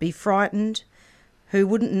who would be frightened, who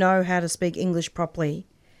wouldn't know how to speak English properly,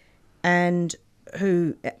 and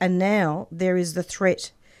now there is the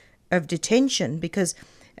threat of detention because,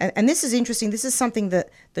 and this is interesting, this is something that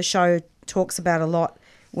the show talks about a lot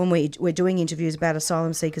when we're doing interviews about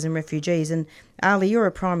asylum seekers and refugees. And Ali, you're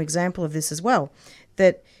a prime example of this as well,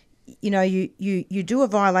 that you do a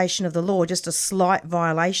violation of the law, just a slight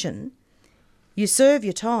violation, you serve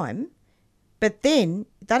your time, but then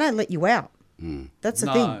they don't let you out. That's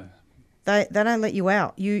the thing. They don't let you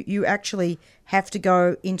out. You actually have to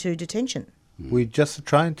go into detention. We're just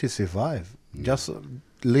trying to survive, just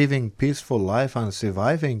living peaceful life and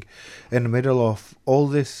surviving in the middle of all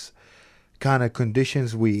this kind of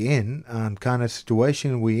conditions we in and kind of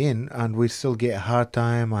situation we in, and we still get a hard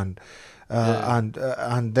time and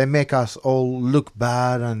they make us all look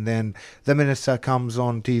bad, and then the minister comes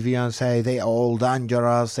on TV and say they are all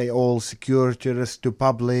dangerous, they all security risk to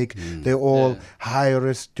public, they all high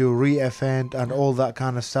risk to re-offend and all that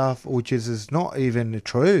kind of stuff, which is not even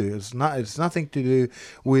true. It's nothing to do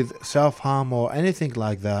with self-harm or anything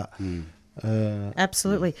like that.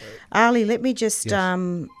 Absolutely. Ali, let me just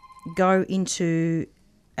go into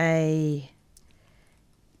an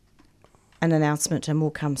announcement and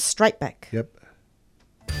we'll come straight back. Yep.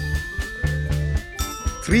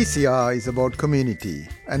 3CR is about community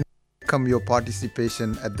and welcome your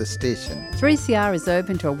participation at the station. 3CR is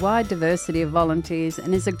open to a wide diversity of volunteers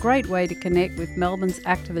and is a great way to connect with Melbourne's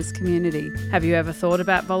activist community. Have you ever thought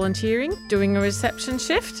about volunteering, doing a reception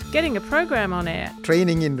shift, getting a program on air?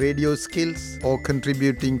 Training in radio skills or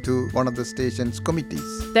contributing to one of the station's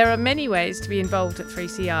committees. There are many ways to be involved at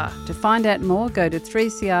 3CR. To find out more, go to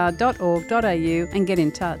 3cr.org.au and get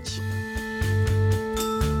in touch.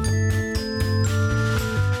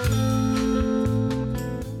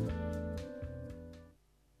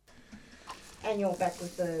 And you're back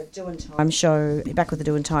with the Doing Time show. Back with the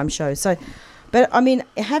Doing Time show. So, but I mean,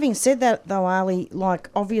 having said that, though, Ali, like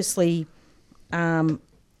obviously, and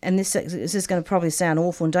this is going to probably sound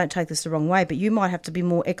awful, and don't take this the wrong way, but you might have to be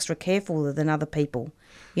more extra careful than other people,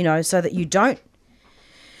 you know, so that you don't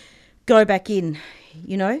go back in,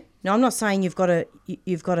 you know. Now, I'm not saying you've got to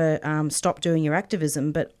stop doing your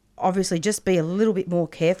activism, but obviously just be a little bit more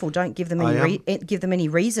careful. Don't give them any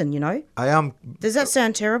reason, you know. I am. Does that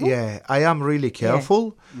sound terrible? Yeah, I am really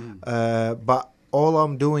careful, but all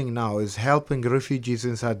I'm doing now is helping refugees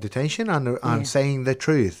inside detention and saying the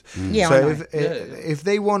truth. Yeah, so if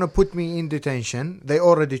they want to put me in detention, they're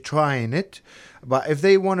already trying it. But if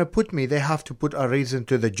they want to put me, they have to put a reason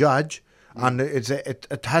to the judge. And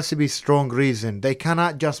it has to be strong reason. They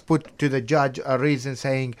cannot just put to the judge a reason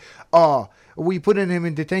saying, "Oh, we put him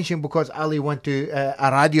in detention because Ali went to a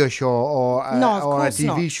radio show or a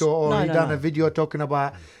TV show or he done a video talking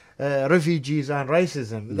about refugees and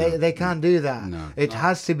racism." They can't do that. It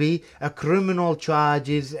has to be a criminal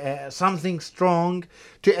charges, something strong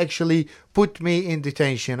to actually put me in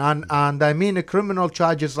detention. And I mean a criminal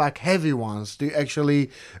charges like heavy ones to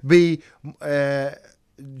actually be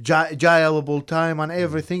jailable time and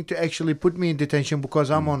everything to actually put me in detention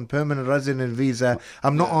because I'm on permanent resident visa.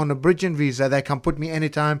 I'm not on a bridging visa. They can put me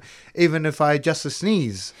anytime, even if I just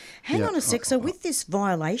sneeze. Hang on a sec. So with this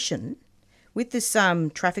violation, with this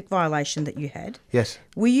traffic violation that you had, yes,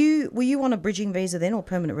 were you on a bridging visa then or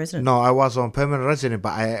permanent resident? No, I was on permanent resident,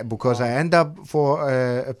 but I end up for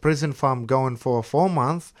a prison farm going for 4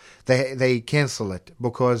 months. They cancel it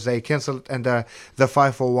because they cancelled under the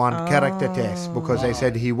 541 character test because they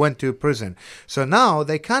said he went to prison. So now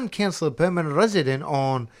they can't cancel a permanent resident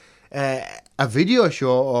on a video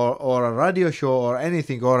show or a radio show or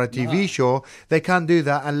anything or a TV show. They can't do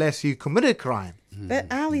that unless you commit a crime.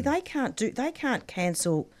 But Ali, they can't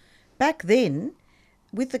cancel. Back then,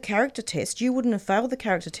 with the character test, you wouldn't have failed the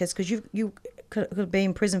character test because you could be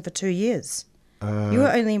in prison for 2 years. You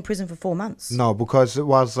were only in prison for 4 months. No, because it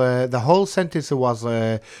was the whole sentence was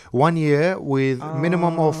 1 year with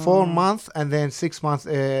minimum of 4 months and then 6 months,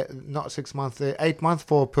 not 6 months, 8 months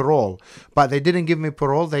for parole. But they didn't give me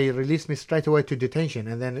parole. They released me straight away to detention,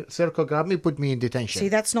 and then Circle grabbed me, put me in detention. See,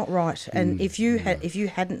 that's not right. And if you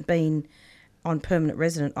hadn't been on permanent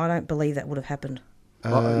resident, I don't believe that would have happened.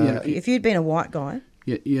 If you'd been a white guy.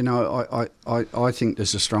 You know, I think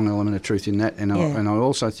there's a strong element of truth in that, and I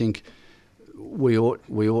also think we ought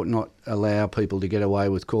not allow people to get away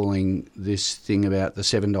with calling this thing about the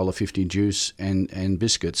 $7.50 juice and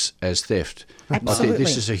biscuits as theft. Absolutely. I think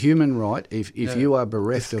this is a human right. If you are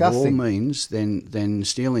bereft of all means, then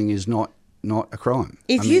stealing is not a crime.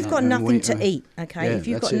 If you've got nothing to eat, if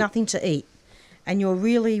you've got nothing to eat, and you're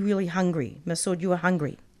really, really hungry, Masood, you were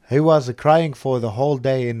hungry. He was crying for the whole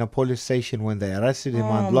day in the police station when they arrested him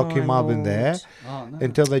and locked him up in there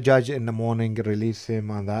until the judge in the morning released him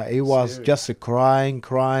and that. He was just crying.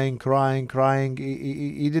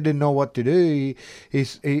 He didn't know what to do.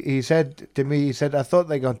 He said to me, I thought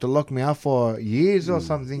they're going to lock me up for years or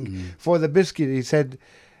something for the biscuit. He said,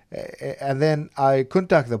 and then I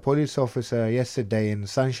contacted the police officer yesterday in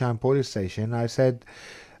Sunshine Police Station. I said,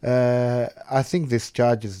 I think this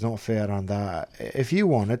charge is not fair on that. If you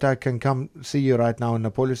want it, I can come see you right now in the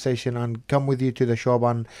police station and come with you to the shop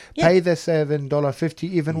and pay the $7.50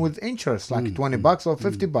 even with interest, like $20 or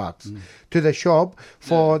 $50 to the shop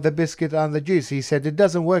for the biscuit and the juice. He said it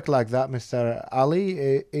doesn't work like that, Mr.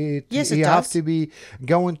 Ali. He have to be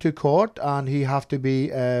going to court and he have to be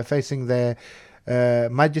facing the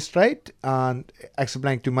magistrate and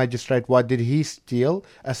explain to magistrate why did he steal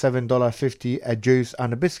a $7.50 a juice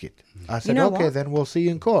and a biscuit. I said, then we'll see you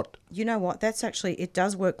in court. You know what? That's actually, it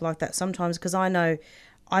does work like that sometimes because I know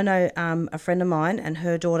a friend of mine and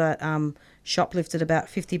her daughter shoplifted about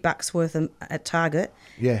 $50 worth at Target.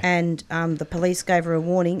 Yeah. And the police gave her a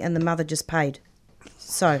warning and the mother just paid.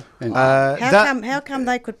 So, how come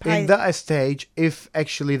they could pay? In that stage, if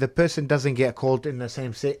actually the person doesn't get called in the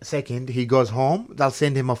same second, he goes home, they'll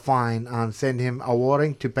send him a fine and send him a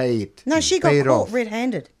warning to pay it. No, she got caught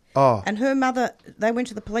red-handed. Oh. And her mother, they went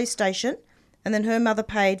to the police station and then her mother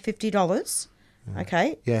paid $50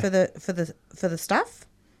 Okay, Yeah. for the stuff,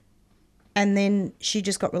 and then she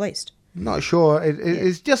just got released. Not sure.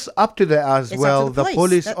 It's just up to the as It's well. up to the The police.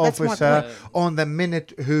 police That's my officer point. on the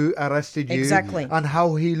minute who arrested you, Exactly. and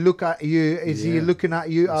how he look at you. Is he looking at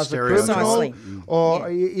you as a Stereotype. criminal, Precisely.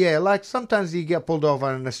 or like sometimes you get pulled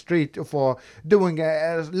over in the street for doing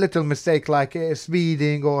a little mistake like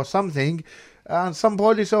speeding or something. And some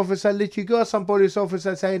police officer let you go. Some police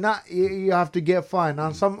officers say, nah, you have to get fined.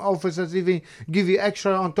 And some officers even give you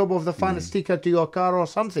extra on top of the fine, a sticker to your car or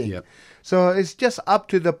something. Yep. So it's just up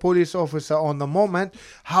to the police officer on the moment.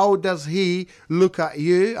 How does he look at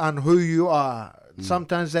you and who you are?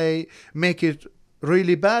 Sometimes they make it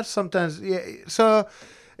really bad. Sometimes, so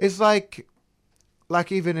it's like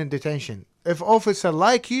even in detention. If officer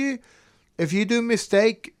like you, if you do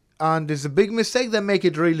mistake, and there's a big mistake, they make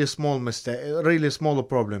it really small mistake, really smaller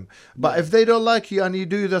problem. But if they don't like you and you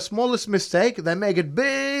do the smallest mistake, they make it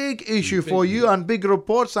big issue for you and big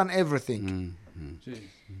reports and everything.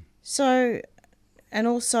 So, and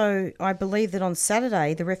also, I believe that on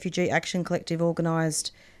Saturday, the Refugee Action Collective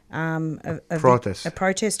organised a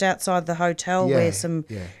protest outside the hotel where some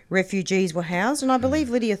refugees were housed, and I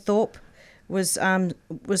believe Lydia Thorpe was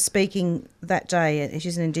speaking that day.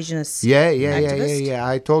 She's an Indigenous activist. Yeah.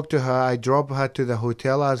 I talked to her. I drove her to the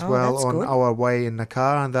hotel as well that's on good. our way in the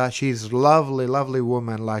car, and that she's lovely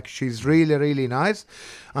woman. Like, she's really nice,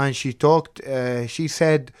 and she talked. She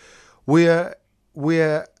said, "We're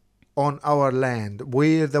on our land.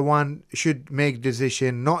 We're the one should make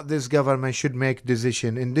decision. Not this government should make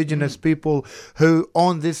decision. Indigenous people who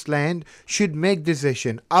own this land should make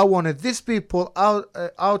decision. I wanted these people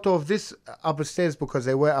out of this upstairs, because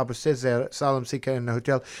they were upstairs there, asylum seeker in the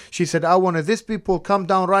hotel. She said, I wanted these people come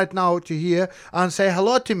down right now to here and say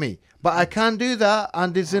hello to me. But I can't do that,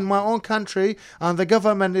 and it's in my own country, and the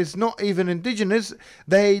government is not even Indigenous.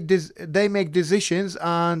 They make decisions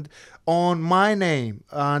and on my name,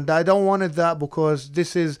 and I don't want that, because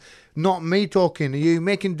this is not me talking. You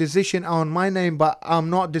making decision on my name, but I'm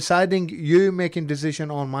not deciding. You making decision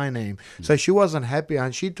on my name." So she wasn't happy,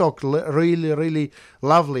 and she talked really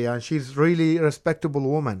lovely, and she's really respectable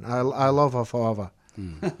woman. I love her forever.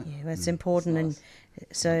 Yeah, that's important. And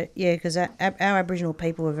so, because our Aboriginal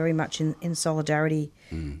people are very much in solidarity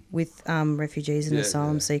with refugees and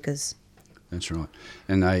asylum seekers. That's right.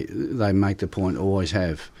 And they make the point, always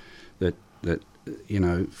have, that you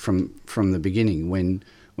know, from the beginning, when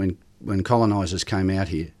colonisers came out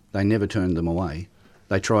here, they never turned them away.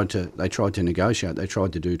 They tried to negotiate. They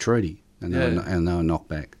tried to do treaty, and they were knocked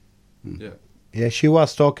back. Yeah, she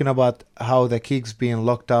was talking about how the kids being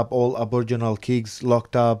locked up, all Aboriginal kids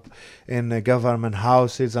locked up in the government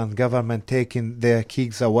houses, and government taking their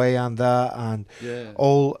kids away and that, and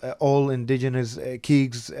all Indigenous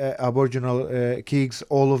kids, Aboriginal kids,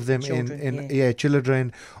 all of them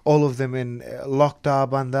children, all of them in locked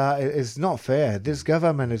up, and that is not fair. This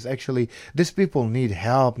government is actually, these people need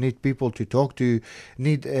help, need people to talk to,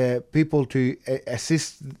 need people to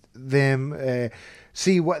assist them.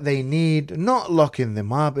 See what they need, not locking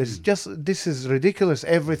them up. It's just, this is ridiculous.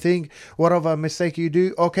 Everything, whatever mistake you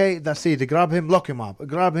do, okay, that's it. Grab him, lock him up.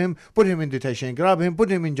 Grab him, put him in detention. Grab him, put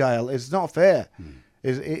him in jail. It's not fair.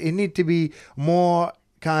 It need to be more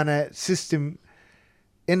kind of system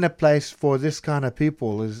in a place for this kind of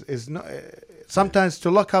people. Is not. Sometimes to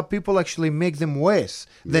lock up people actually make them worse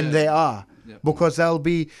than they are. Because they'll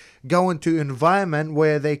be going to environment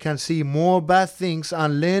where they can see more bad things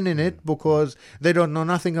and learning it, because they don't know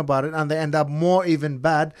nothing about it, and they end up more even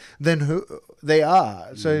bad than who they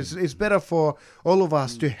are. So it's better for all of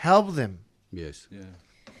us to help them. Yes. Yeah.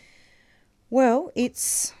 Well,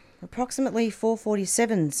 it's approximately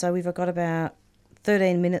 4:47, so we've got about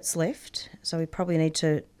 13 minutes left, so we probably need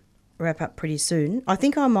to wrap up pretty soon. I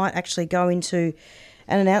think I might actually go into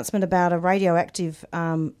an announcement about a radioactive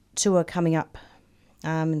tour coming up,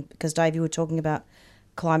 because Dave, you were talking about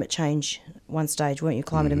climate change one stage, weren't you?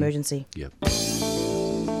 Climate emergency. Yep. You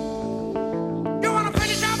want to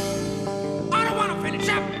finish up? I don't want to finish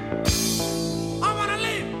up. I want to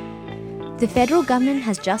live. The federal government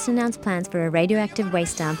has just announced plans for a radioactive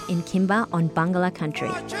waste dump in Kimba on Bangala country.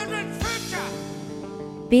 For children's future.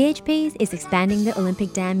 BHP is expanding the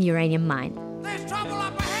Olympic Dam uranium mine. There's trouble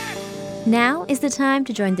up ahead. Now is the time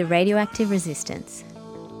to join the radioactive resistance.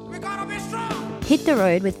 We gotta be strong. Hit the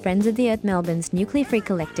road with Friends of the Earth Melbourne's Nuclear Free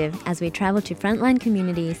Collective as we travel to frontline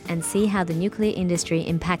communities and see how the nuclear industry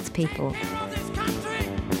impacts people.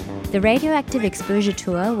 The Radioactive Exposure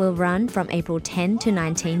Tour will run from April 10 to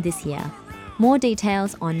 19 this year. More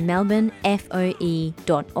details on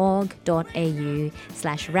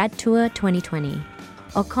melbournefoe.org.au/radtour2020.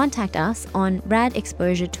 or contact us on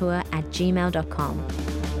radexposuretour@gmail.com.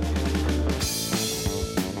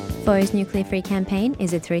 FO's Nuclear Free campaign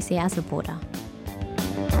is a 3CR supporter.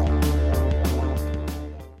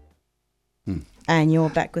 And you're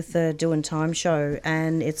back with the Doing Time show,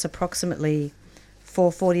 and it's approximately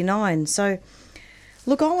 4:49. So,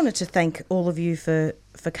 look, I wanted to thank all of you for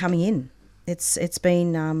coming in. It's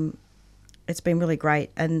been really great,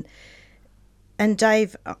 and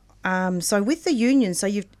Dave. So with the union, so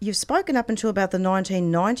you've spoken up until about the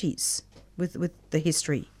 1990s with the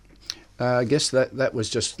history. I guess that was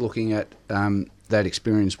just looking at that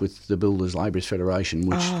experience with the Builders Labourers Federation,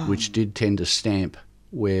 which did tend to stamp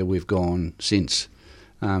where we've gone since.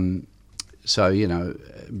 So, you know,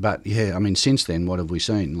 but yeah, I mean, since then, what have we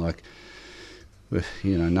seen? Like,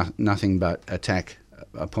 you know, nothing but attack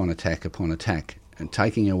upon attack upon attack, and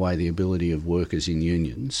taking away the ability of workers in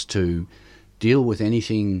unions to deal with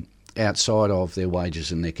anything outside of their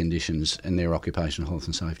wages and their conditions and their occupational health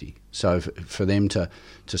and safety. So for them to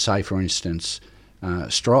say, for instance,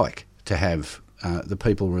 strike to have the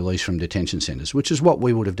people released from detention centres, which is what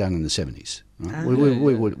we would have done in the 70s. Right?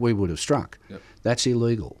 We would have struck. Yep. That's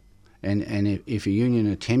illegal. And if a union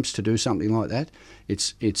attempts to do something like that,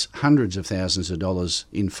 it's hundreds of thousands of dollars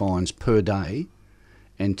in fines per day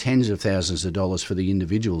and tens of thousands of dollars for the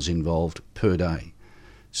individuals involved per day.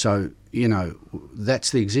 So, you know,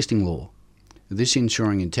 that's the existing law. This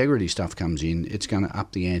ensuring integrity stuff comes in, it's going to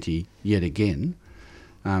up the ante yet again.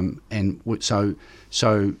 So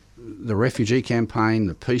the refugee campaign,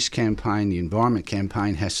 the peace campaign, the environment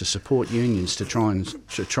campaign has to support unions to try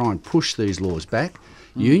and push these laws back.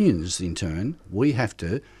 Unions, in turn, we have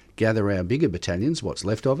to gather our bigger battalions, what's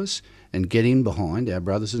left of us, and get in behind our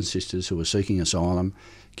brothers and sisters who are seeking asylum,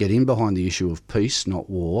 get in behind the issue of peace, not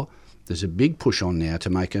war. There's a big push on now to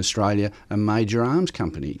make Australia a major arms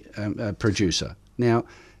company producer. Now,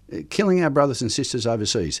 killing our brothers and sisters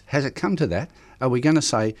overseas, has it come to that? Are we going to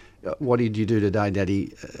say, what did you do today,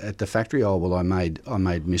 Daddy, at the factory? Oh, well, I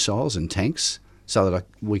made missiles and tanks so that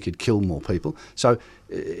we could kill more people. So,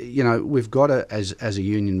 you know, we've got to, as a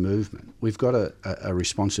union movement, we've got a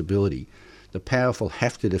responsibility. The powerful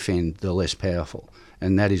have to defend the less powerful,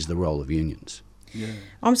 and that is the role of unions. Yeah.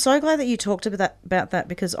 I'm so glad that you talked about that,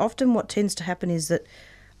 because often what tends to happen is that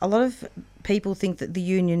a lot of people think that the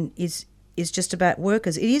union is just about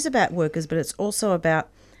workers. It is about workers, but it's also about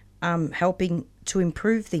helping to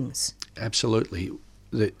improve things. Absolutely.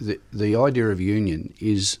 The idea of union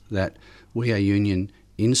is that we are union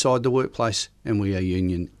inside the workplace and we are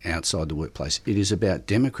union outside the workplace. It is about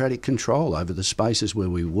democratic control over the spaces where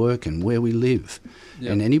we work and where we live.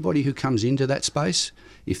 Yep. And anybody who comes into that space,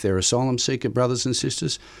 if they're asylum seeker brothers and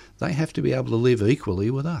sisters, they have to be able to live equally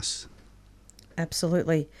with us.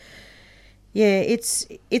 Absolutely. Yeah, it's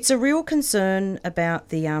a real concern about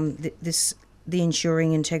the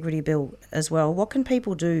Ensuring Integrity Bill as well. What can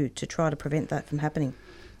people do to try to prevent that from happening?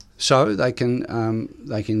 So they can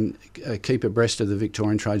keep abreast of the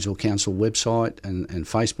Victorian Trades Law Council website and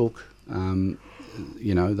Facebook.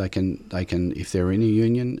 You know, they can if they're in a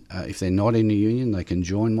union, if they're not in a union, they can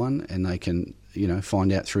join one, and they can, you know,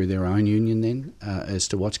 find out through their own union then as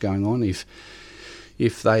to what's going on. If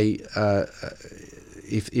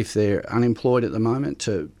they're unemployed at the moment,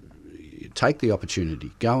 to take the opportunity,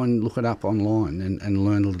 go and look it up online and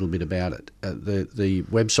learn a little bit about it. The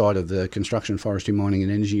website of the Construction, Forestry, Mining and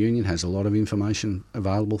Energy Union has a lot of information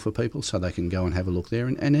available for people, so they can go and have a look there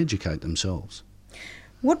and educate themselves.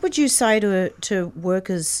 What would you say to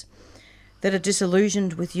workers that are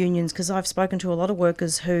disillusioned with unions? Because I've spoken to a lot of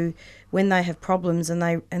workers who, when they have problems and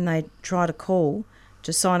they try to call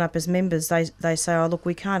to sign up as members, they say, oh, look,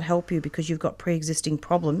 we can't help you because you've got pre-existing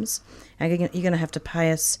problems and you're going to have to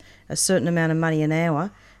pay us a certain amount of money an hour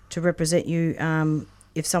to represent you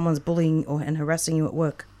if someone's bullying and harassing you at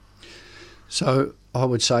work. So I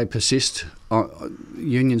would say persist.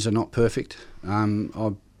 Unions are not perfect.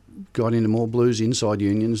 I've got into more blues inside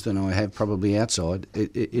unions than I have probably outside.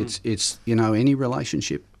 It's you know, any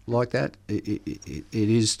relationship like that, it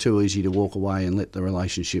is too easy to walk away and let the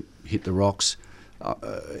relationship hit the rocks.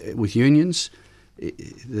 With unions,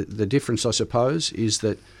 the difference, I suppose, is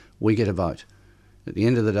that we get a vote. At the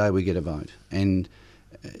end of the day, we get a vote. And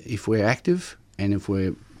if we're active and if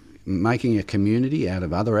we're making a community out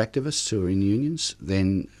of other activists who are in unions,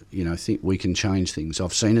 then, you know, think we can change things.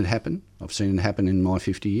 I've seen it happen. I've seen it happen in my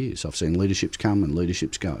 50 years. I've seen leaderships come and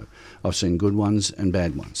leaderships go. I've seen good ones and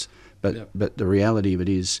bad ones. But the reality of it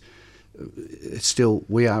is, still,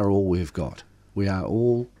 we are all we've got. We are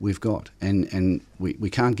all we've got, and we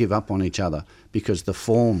can't give up on each other because the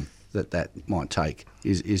form that might take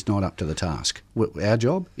is not up to the task. Our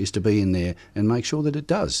job is to be in there and make sure that it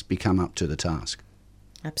does become up to the task.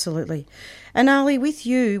 Absolutely. And Ali, with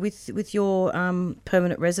you, with your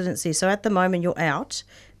permanent residency, so at the moment you're out,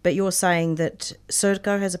 but you're saying that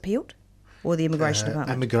Serco has appealed? Or the Immigration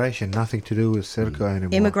Department? Immigration, nothing to do with Serco anymore.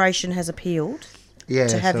 Immigration has appealed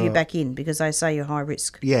to have you back in because they say you're high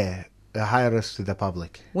risk. Yeah, a high risk to the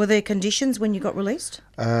public. Were there conditions when you got released?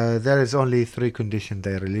 There is only 3 conditions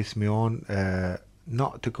they released me on.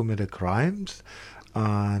 Not to commit crimes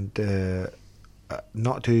and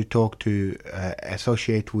not to talk to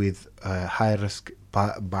associate with high risk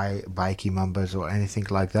bikie members or anything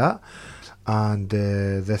like that. And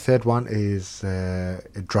the third one is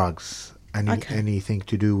drugs. Anything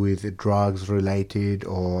to do with drugs related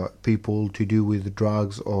or people to do with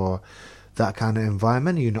drugs or that kind of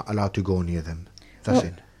environment, you're not allowed to go near them. That's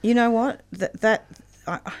it. You know what?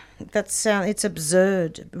 It's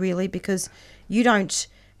absurd, really, because you don't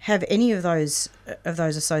have any of those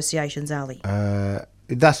associations, Ali.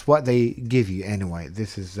 That's what they give you anyway.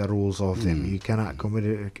 This is the rules of them. You cannot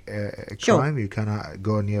commit a crime. You cannot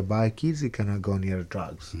go near bikies. You cannot go near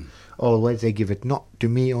drugs. Always they give it not to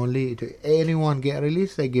me only. To anyone get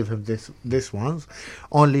released, they give him this ones.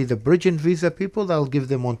 Only the bridging visa people, they'll give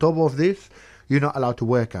them on top of this. You're not allowed to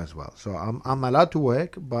work as well. So I'm allowed to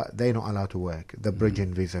work, but they're not allowed to work. The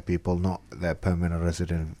bridging visa people, not the permanent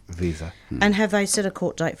resident visa. And have they set a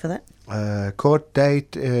court date for that? Court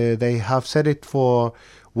date, they have set it for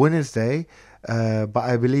Wednesday, but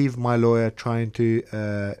I believe my lawyer trying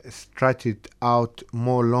to stretch it out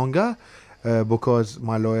more longer because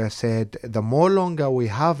my lawyer said the more longer we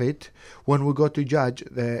have it, when we go to judge,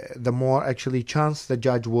 the more actually chance the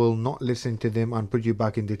judge will not listen to them and put you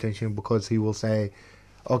back in detention because he will say,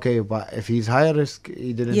 okay, but if he's high risk,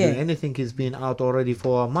 he didn't do anything, he's been out already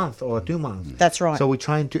for a month or 2 months. That's right. So we're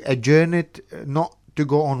trying to adjourn it, not to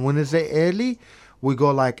go on Wednesday early. We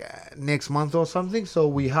go like next month or something. So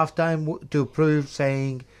we have time to prove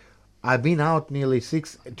saying, I've been out nearly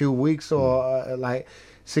 2 weeks or like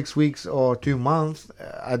 6 weeks or 2 months.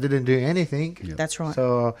 I didn't do anything. That's right.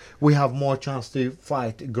 So we have more chance to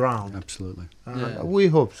fight ground. Absolutely. We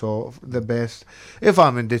hope so. The best. If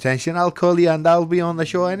I'm in detention, I'll call you and I'll be on the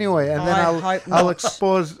show anyway, and then I'll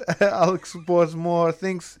expose more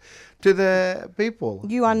things to the people.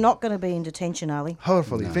 You are not going to be in detention, Ali.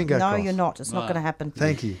 Hopefully, fingers crossed. No, you're not. It's not going to happen.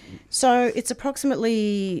 Thank you. So it's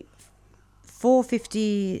approximately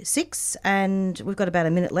 4:56, and we've got about a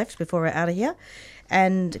minute left before we're out of here.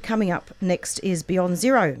 And coming up next is Beyond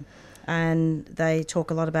Zero, and they talk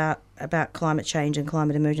a lot about climate change and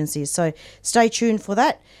climate emergencies. So stay tuned for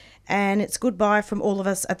that. And it's goodbye from all of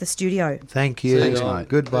us at the studio. Thank you. Thanks, mate.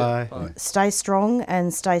 Goodbye. Bye. Stay strong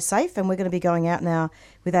and stay safe. And we're going to be going out now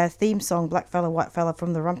with our theme song, Black Fella, White Fella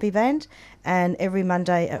from the Rumpy Band. And every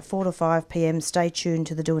Monday at 4 to 5 p.m, stay tuned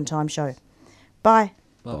to the Doing Time show. Bye.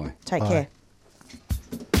 Bye. Take care.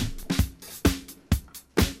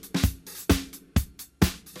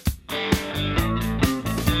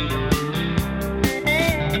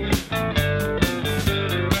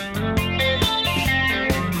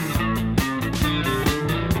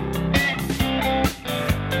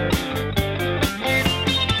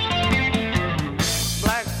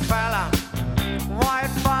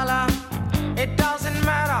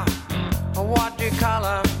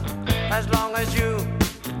 As long as you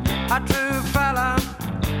a true fella,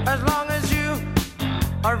 as long as you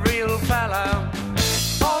a real fella.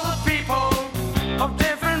 All the people of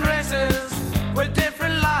different races with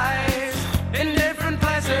different lives in different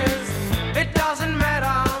places. It doesn't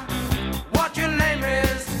matter what your name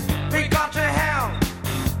is. We got to have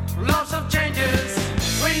lots of changes.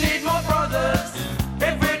 We need more brothers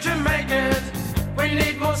if we're to make it. We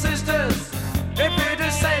need more sisters if we're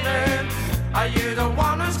to save it. Are you the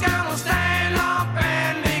one who's gonna stand up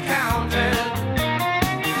and be counted?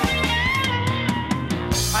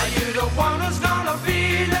 Are you the one who's gonna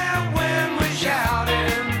be there when we're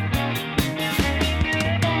shouting?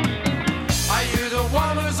 Are you the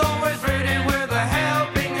one who's always ready with a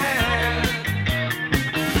helping hand?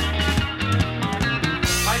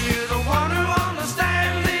 Are you the one who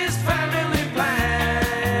understands this family plan?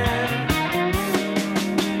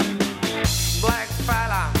 Black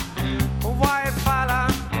fella, white fella,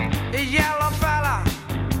 yellow fella,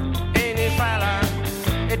 any fella,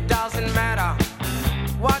 it doesn't matter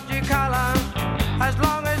what you color, as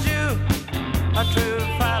long as you a true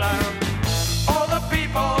fella. All the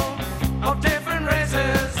people of different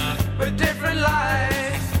races with different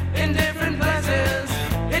lives in different places,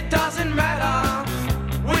 it doesn't matter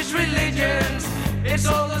which religions, it's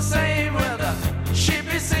all the same where the ship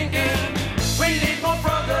is sinking. We need more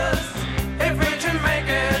brothers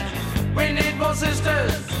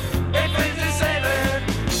sisters